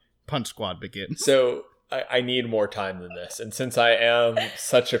 Punch Squad begins. So I need more time than this. And since I am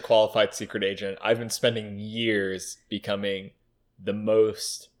such a qualified secret agent, I've been spending years becoming the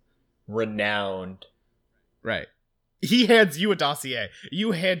most renowned. Right. He hands you a dossier.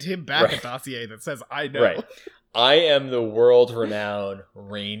 You hand him back Right. a dossier that says, I know. Right. I am the world renowned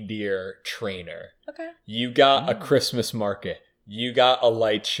reindeer trainer. Okay. You got a Christmas market. You got a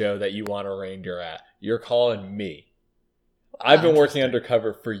light show that you want a reindeer at. You're calling me. I've been working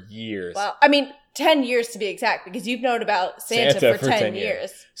undercover for years. Wow. I mean, 10 years to be exact, because you've known about Santa for 10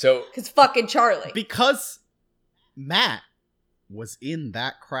 years. So, Because fucking Charlie. Because Matt was in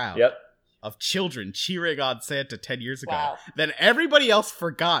that crowd yep. of children cheering on Santa 10 years ago. Wow. Then everybody else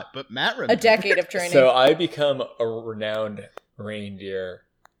forgot, but Matt A remembered. decade of training. So I become a renowned reindeer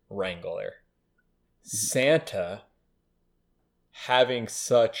wrangler. Santa, having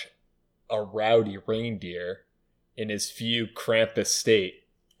such a rowdy reindeer in his few Krampus state,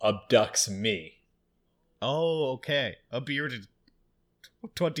 abducts me. Oh, okay. A bearded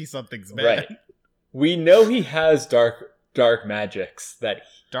 20-somethings man. Right. We know he has dark magics that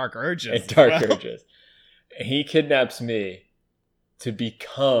Dark urges. and dark as well. urges. He kidnaps me to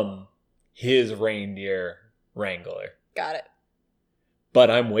become his reindeer wrangler. Got it. But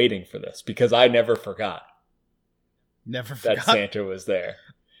I'm waiting for this because I never forgot Never that forgot. Santa was there.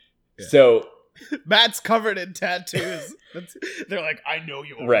 Yeah. So, Matt's covered in tattoos. They're like, I know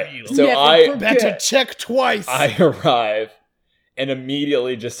you're right. real. So Never I forget. Better check twice. arrive and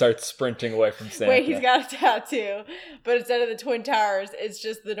immediately just starts sprinting away from Santa. Wait, he's got a tattoo, but instead of the Twin Towers, it's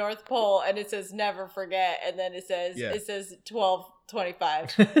just the North Pole, and it says "Never Forget," and then it says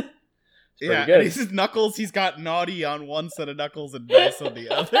 12/25. Yeah, good. and his knuckles, he's got naughty on one set of knuckles and nice on the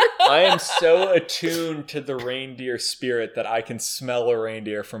other. I am so attuned to the reindeer spirit that I can smell a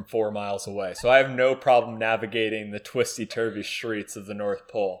reindeer from 4 miles away. So I have no problem navigating the twisty-turvy streets of the North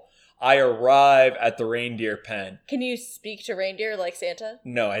Pole. I arrive at the reindeer pen. Can you speak to reindeer like Santa?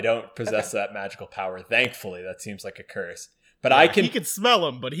 No, I don't possess that magical power. Thankfully, that seems like a curse. But Yeah, he he can smell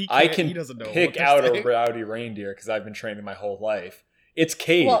them, but he doesn't know pick what they're out saying. a rowdy reindeer because I've been training my whole life. It's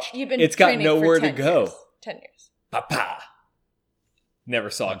caged. Well, you've been it's got training nowhere for to 10 go. years. 10 years. Papa. Never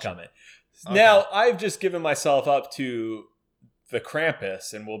saw it Gotcha. coming. Okay. Now, I've just given myself up to the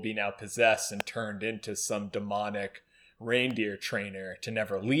Krampus and will be now possessed and turned into some demonic reindeer trainer to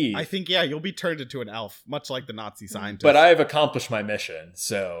never leave. I think, you'll be turned into an elf, much like the Nazi scientist. But I have accomplished my mission,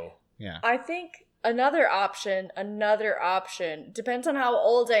 so... Yeah. I think another option, depends on how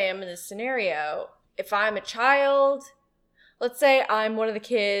old I am in this scenario. If I'm a child... Let's say I'm one of the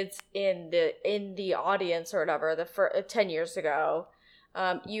kids in the audience or whatever, 10 years ago.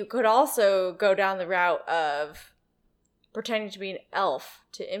 You could also go down the route of pretending to be an elf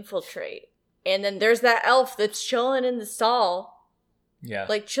to infiltrate. And then there's that elf that's chilling in the stall, Yeah.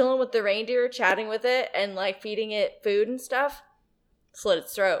 like chilling with the reindeer, chatting with it, and like feeding it food and stuff. Slit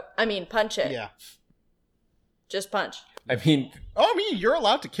its throat. I mean, punch it. Yeah. Just punch. I mean, You're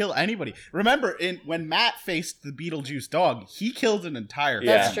allowed to kill anybody. Remember, when Matt faced the Beetlejuice dog, he killed an entire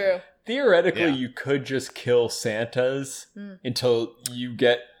Yeah. That's true. theoretically, Yeah. you could just kill Santas until you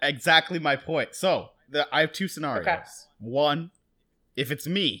get... Exactly my point. So, I have two scenarios. Okay. One, if it's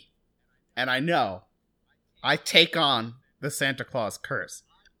me, and I know, I take on the Santa Claus curse.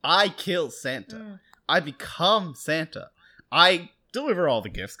 I kill Santa. I become Santa. I deliver all the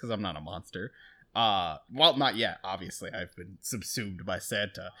gifts, because I'm not a monster. Well, not yet, obviously. I've been subsumed by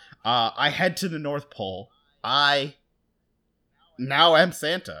Santa. I head to the North Pole. I now am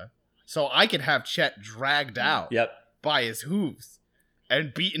Santa. So I could have Chet dragged out Yep. by his hooves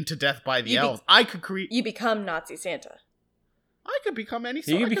and beaten to death by the You be- elves. I could create. You become Nazi Santa. I could become any.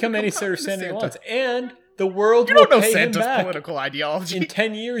 He I can could become any sort of communist Santa he wants. And the world You will don't know pay Santa's him back. political ideology. In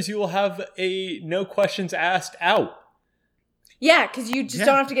 10 years, you will have a no questions asked out. Yeah, because you just Yeah.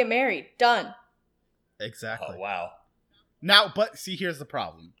 don't have to get married. Done. Exactly. Oh, wow. Now, but see, here's the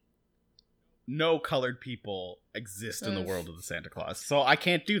problem. No colored people exist in the world of the Santa Claus, so I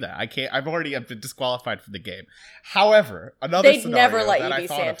can't do that. I've been disqualified from the game. However, another They'd scenario never let that you I be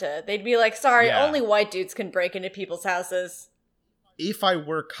thought of, Santa. They'd be like, sorry, Yeah. only white dudes can break into people's houses. if I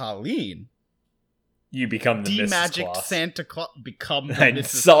were Colleen, You become the Mrs. de-magic Claus. Santa Claus, become the I Mrs.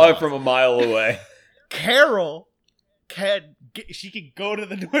 saw it Claus. from a mile away. Carol she could go to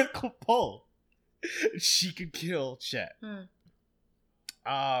the North Pole. She could kill Chet.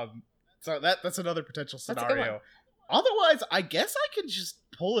 So that's another potential That's a good scenario. one. Otherwise, I guess I can just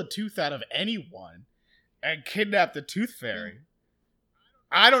pull a tooth out of anyone and kidnap the Tooth Fairy.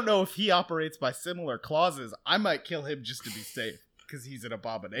 I don't know if he operates by similar clauses. I might kill him just to be safe because he's an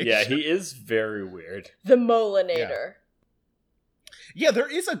abomination. Yeah, he is very weird. The Molinator. Yeah, there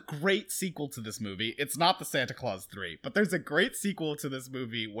is a great sequel to this movie. It's not the Santa Claus 3, but there's a great sequel to this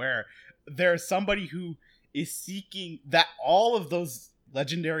movie where there's somebody who is seeking that all of those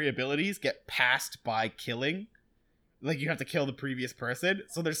legendary abilities get passed by killing. Like, you have to kill the previous person.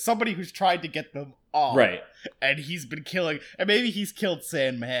 So there's somebody who's tried to get them all. Right. And he's been killing... And maybe he's killed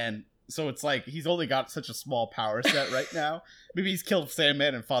Sandman. So it's like, he's only got such a small power set right now. Maybe he's killed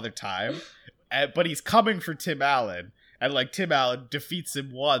Sandman and Father Time. But he's coming for Tim Allen. And, like, Tim Allen defeats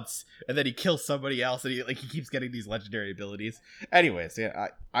him once, and then he kills somebody else, and he keeps getting these legendary abilities. Anyways, yeah,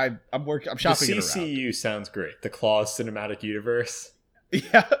 I'm shopping The it around. CCU sounds great. The Claus Cinematic Universe.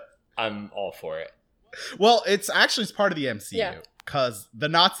 Yeah. I'm all for it. Well, it's part of the MCU. Yeah. Because the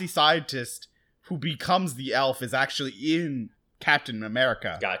Nazi scientist who becomes the elf is actually in Captain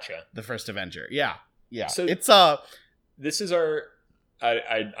America, Gotcha. the first Avenger. Yeah. Yeah. So- it's, This is our...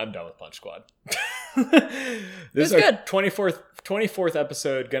 I'm done with Punch Squad. It This was is our good. 24th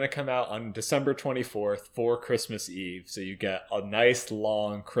episode, gonna come out on December 24th for Christmas Eve. So you get a nice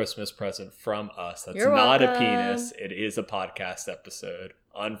long Christmas present from us. That's You're not welcome. a penis. It is a podcast episode,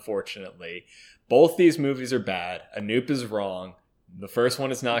 unfortunately. Both these movies are bad. Anoop is wrong. The first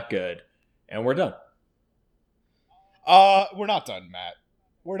one is not good. And we're done. we're not done, Matt.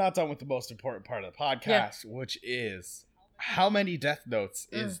 We're not done with the most important part of the podcast, which is how many Death Notes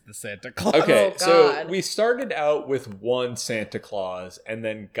is the Santa Claus? Okay, Oh, so God. we started out with one Santa Claus and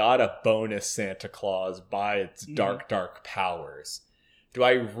then got a bonus Santa Claus by its dark, dark powers. Do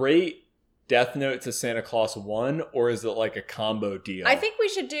I rate Death Note to Santa Claus 1, or is it like a combo deal? I think we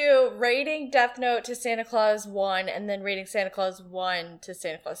should do rating Death Note to Santa Claus 1 and then rating Santa Claus 1 to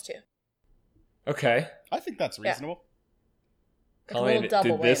Santa Claus 2. Okay. I think that's reasonable. Like a Colleen, little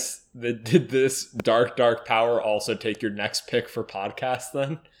double did this dark, dark power also take your next pick for podcast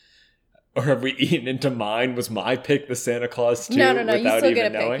then? Or have we eaten into mine? Was my pick the Santa Claus 2 No. You without still even get a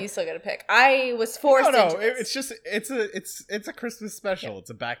knowing? pick. You still get a pick. I was forced No, into this. it's just it's a Christmas special. It's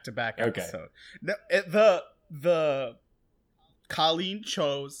a back-to-back Okay. episode. No, the Colleen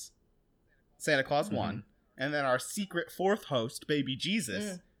chose Santa Claus 1, and then our secret fourth host, Baby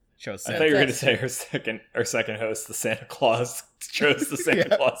Jesus, chose I Santa thought you were going to That's say our second host, the Santa Claus, chose the Santa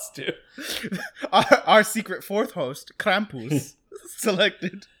Yeah. Claus 2. our secret fourth host, Krampus,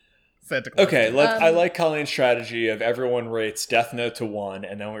 selected Santa Claus. Okay, 2. I like Colleen's strategy of everyone rates Death Note to 1,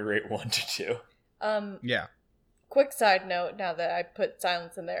 and then we rate 1 to 2. Yeah. Quick side note, now that I put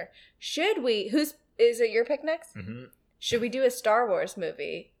silence in there. Should we, is it your pick next? Mm-hmm. Should we do a Star Wars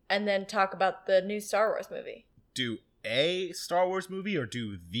movie and then talk about the new Star Wars movie? Do a Star Wars movie or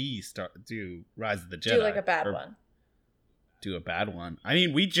do Rise of the Jedi? Do like a bad Or one. Do a bad one. I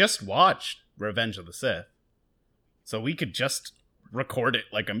mean, we just watched Revenge of the Sith, so we could just record it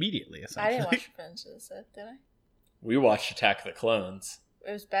like immediately. I Essentially, didn't watch Revenge of the Sith, did I? We watched Attack of the Clones.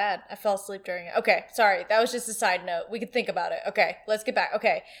 It was bad. I fell asleep during it. Okay, sorry. That was just a side note. We could think about it. Okay, let's get back.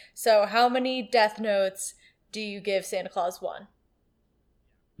 Okay, so how many Death Notes do you give Santa Claus 1?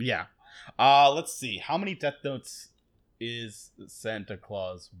 Yeah. Let's see. How many Death Notes is Santa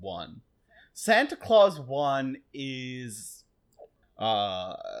Claus 1? Santa Claus 1 is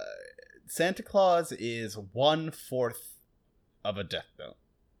Santa Claus is 1/4 of a Death Note.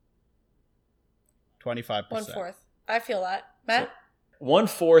 25%. 1/4. I feel that. Matt?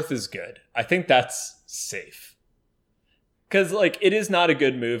 1/4 is good. I think that's safe. Because, like, it is not a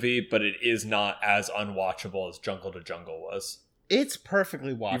good movie, but it is not as unwatchable as Jungle to Jungle was. It's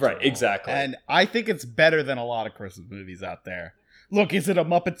perfectly watchable. Right, exactly. And I think it's better than a lot of Christmas movies out there. Look, is it a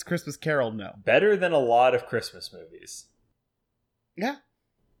Muppets Christmas Carol? No. Better than a lot of Christmas movies. Yeah.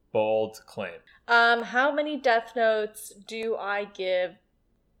 Bold claim. How many Death Notes do I give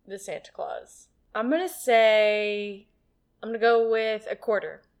the Santa Claus? I'm gonna go with a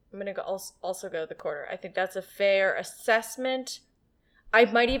quarter. I'm gonna go also go with a quarter. I think that's a fair assessment. I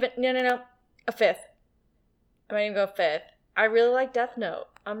might even no, a fifth. I might even go a fifth. I really like Death Note.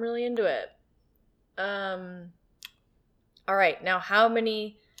 I'm really into it. All right, now how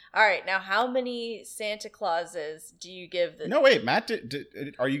many Santa Clauses do you give the? No, wait, Matt,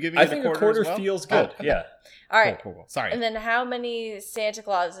 are you giving I it think a a quarter quarter as well? feels good. Oh, okay. Yeah. All right, Cool. Sorry. and then how many Santa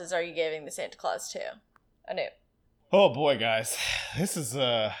Clauses are you giving the Santa Claus to? Anew. Oh boy, guys, this is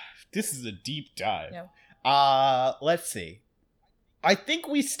a deep dive. Yeah. Let's see. I think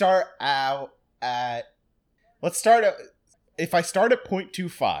we start out at. Let's start at. If I start at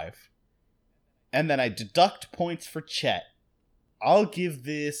 0.25, and then I deduct points for Chet, I'll give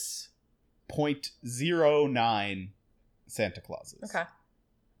this 0.09 Santa Clauses. Okay.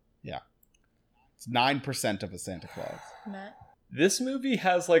 Yeah. It's 9% of a Santa Claus. Matt. This movie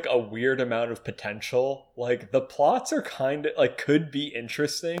has, like, a weird amount of potential. Like, the plots are kind of, like, could be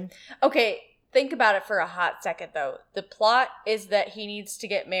interesting. Okay, think about it for a hot second, though. The plot is that he needs to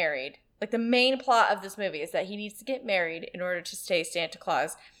get married. Like, the main plot of this movie is that he needs to get married in order to stay Santa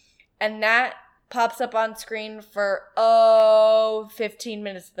Claus. And that pops up on screen for, 15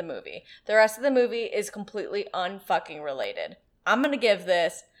 minutes of the movie. The rest of the movie is completely unfucking related. I'm gonna give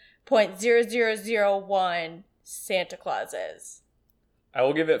this 0.0001 Santa Clauses. I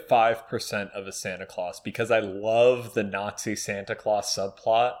will give it 5% of a Santa Claus because I love the Nazi Santa Claus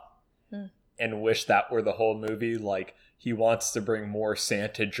subplot and wish that were the whole movie. Like, he wants to bring more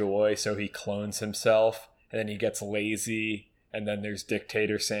Santa joy, so he clones himself, and then he gets lazy, and then there's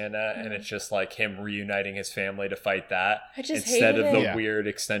Dictator Santa, and it's just like him reuniting his family to fight that I just instead of hated the it. Yeah. weird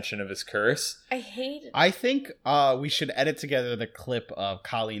extension of his curse. I hate it. I think we should edit together the clip of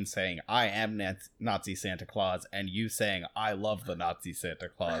Colleen saying, "I am Nazi Santa Claus," and you saying, "I love the Nazi Santa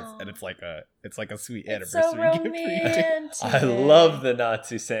Claus," Oh. and it's like a sweet It's anniversary so gift for you. romantic. I love the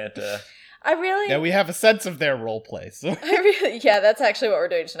Nazi Santa. I really... Yeah, we have a sense of their role play. So. yeah, that's actually what we're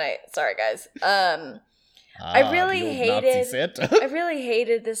doing tonight. Sorry, guys. I really the old hated- Nazi Santa. I really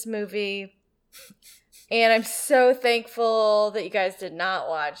hated this movie, and I'm so thankful that you guys did not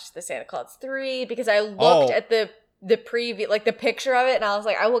watch the Santa Claus 3 because I looked at the preview, like the picture of it, and I was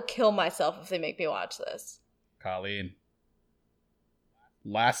like, I will kill myself if they make me watch this. Colleen,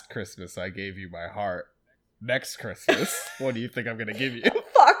 Last Christmas, I gave you my heart. Next Christmas, what do you think I'm going to give you?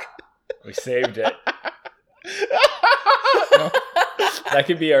 Fuck. We saved it. That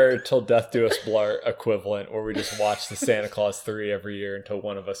could be our Till Death Do Us Blart equivalent, where we just watch the Santa Claus 3 every year until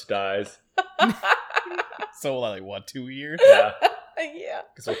one of us dies. So, like, what, 2 years? Yeah. Yeah.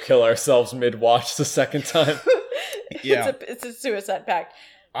 Because we'll kill ourselves mid-watch the second time. Yeah. It's a suicide pact.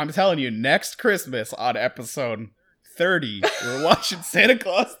 I'm telling you, next Christmas on episode 30, we're watching Santa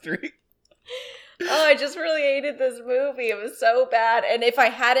Claus 3. Oh, I just really hated this movie. It was so bad. And if I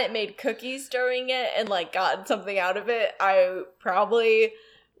hadn't made cookies during it and like gotten something out of it,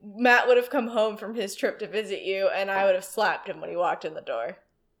 Matt would have come home from his trip to visit you and I would have slapped him when he walked in the door.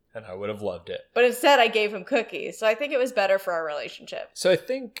 And I would have loved it. But instead I gave him cookies. So I think it was better for our relationship. So I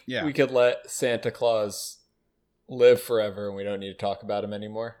think we could let Santa Claus live forever and we don't need to talk about him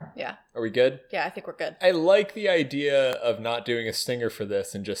anymore. Yeah. Are we good? Yeah, I think we're good. I like the idea of not doing a stinger for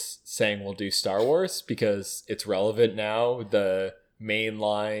this and just saying we'll do Star Wars because it's relevant now. The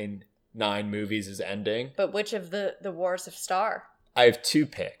mainline 9 movies is ending. But which of the wars of Star? I have 2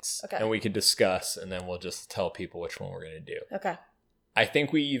 picks. Okay. And we could discuss and then we'll just tell people which one we're going to do. Okay. I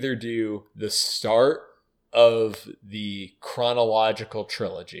think we either do the start of the chronological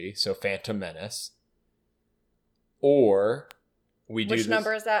trilogy, so Phantom Menace, or we do Which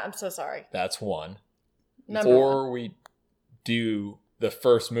number is that? I'm so sorry. That's 1. Number 1. We do the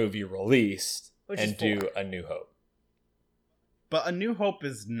first movie released Which and is 4. do A New Hope. But A New Hope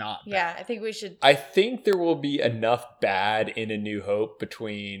is not bad. Yeah, I think we should. I think there will be enough bad in A New Hope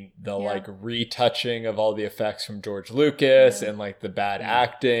between the like retouching of all the effects from George Lucas and like the bad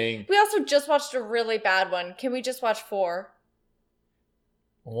acting. We also just watched a really bad one. Can we just watch 4?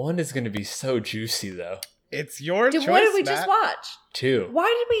 1 is going to be so juicy though. It's your choice, What did we Matt. just watch? 2. Why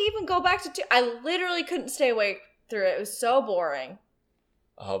did we even go back to 2? I literally couldn't stay awake through it. It was so boring.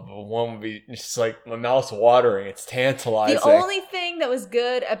 But 1 would be just like my mouth's watering. It's tantalizing. The only thing that was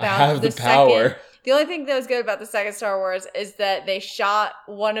good I about have the the power. second, the only thing that was good about the second Star Wars is that they shot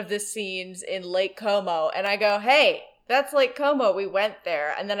one of the scenes in Lake Como, and I go, "Hey, that's Lake Como. We went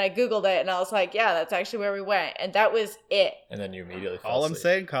there." And then I Googled it, and I was like, "Yeah, that's actually where we went," and that was it. And then you immediately fall All I'm asleep.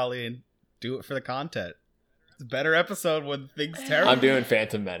 saying, Colleen, do it for the content. It's a better episode when things terrible. I'm doing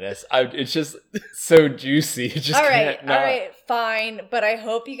Phantom Menace. It's just so juicy. It just All right, can't not. all right, fine. But I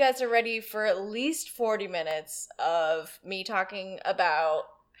hope you guys are ready for at least 40 minutes of me talking about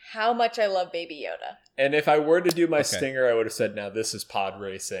how much I love Baby Yoda. And if I were to do my stinger, I would have said, now this is pod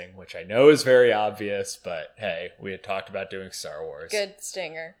racing, which I know is very obvious, but hey, we had talked about doing Star Wars. Good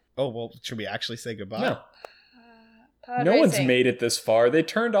stinger. Oh, well, should we actually say goodbye? No. Pod No one's racing. made it this far. They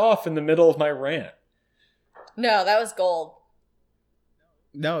turned off in the middle of my rant. No, that was gold.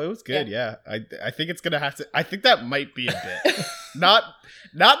 No, it was good, yeah. I think it's going to have to... I think that might be a bit.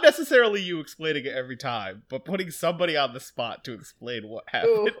 Not necessarily you explaining it every time, but putting somebody on the spot to explain what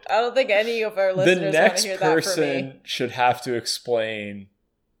happened. Ooh, I don't think any of our The listeners want to next hear that from me. person should have to explain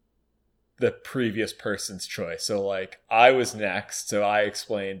the previous person's choice. So, like, I was next, so I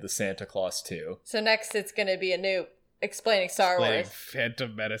explained the Santa Claus 2. So next it's going to be a new explaining Star Explaining Wars.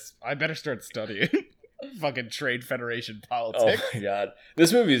 Phantom Menace. I better start studying fucking Trade Federation Oh politics. my god.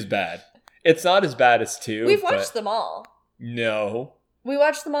 This movie is bad. It's not as bad as 2. We've but watched them all. No. We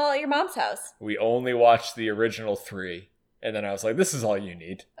watched them all at your mom's house. We only watched the original 3. And then I was like, this is all you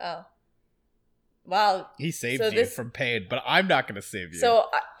need. Oh. Wow. He saved So you this- from pain, but I'm not going to save you. So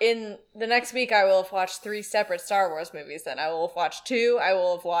in the next week, I will have watched 3 separate Star Wars movies. Then I will have watched 2. I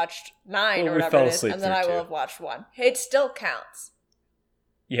will have watched 9 Well, or we whatever fell it is, asleep and then through I will 2. have watched 1. It still counts.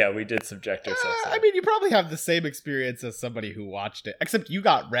 Yeah, we did subject ourselves. to I that. mean, you probably have the same experience as somebody who watched it, except you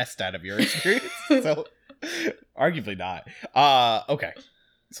got rest out of your experience. So, arguably not. Okay.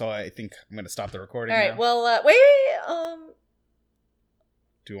 So I think I'm going to stop the recording All right. now. Well, wait.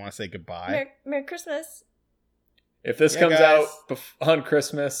 Do you want to say goodbye? Merry Christmas. If this Yeah, comes guys. out on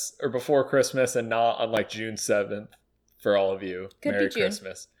Christmas or before Christmas and not on like June 7th for all of you, Could be Merry June.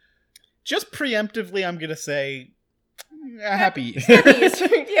 Christmas. Just preemptively, I'm going to say happy Easter. Happy Easter.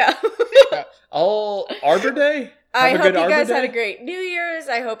 Yeah. Arbor Day? I Have a hope good you Arbor guys had a Day? great New Year's.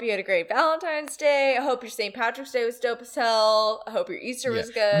 I hope you had a great Valentine's Day. I hope your St. Patrick's Day was dope as hell. I hope your Easter was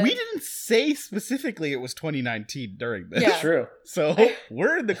good. We didn't say specifically it was 2019 during this. Yeah. True. So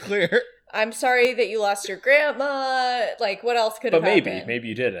we're in the clear. I'm sorry that you lost your grandma. Like, what else could But have happened? maybe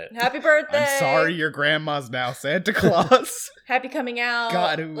you did it. Happy birthday. I'm sorry your grandma's now Santa Claus. Happy coming out.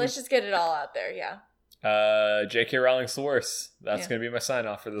 God, who- Let's just get it all out there, yeah. J.K. Rowling's the worst. That's Yeah. going to be my sign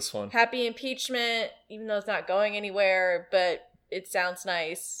off for this one. Happy impeachment, even though it's not going anywhere, but it sounds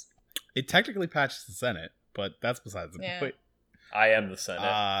nice. It technically patches the Senate, but that's besides the Yeah. point. I am the Senate.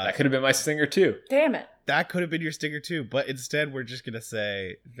 That could have been my stinger too. Damn it. That could have been your stinger too, but instead we're just going to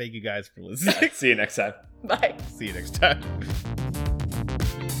say thank you guys for listening. See you next time. Bye. See you next time.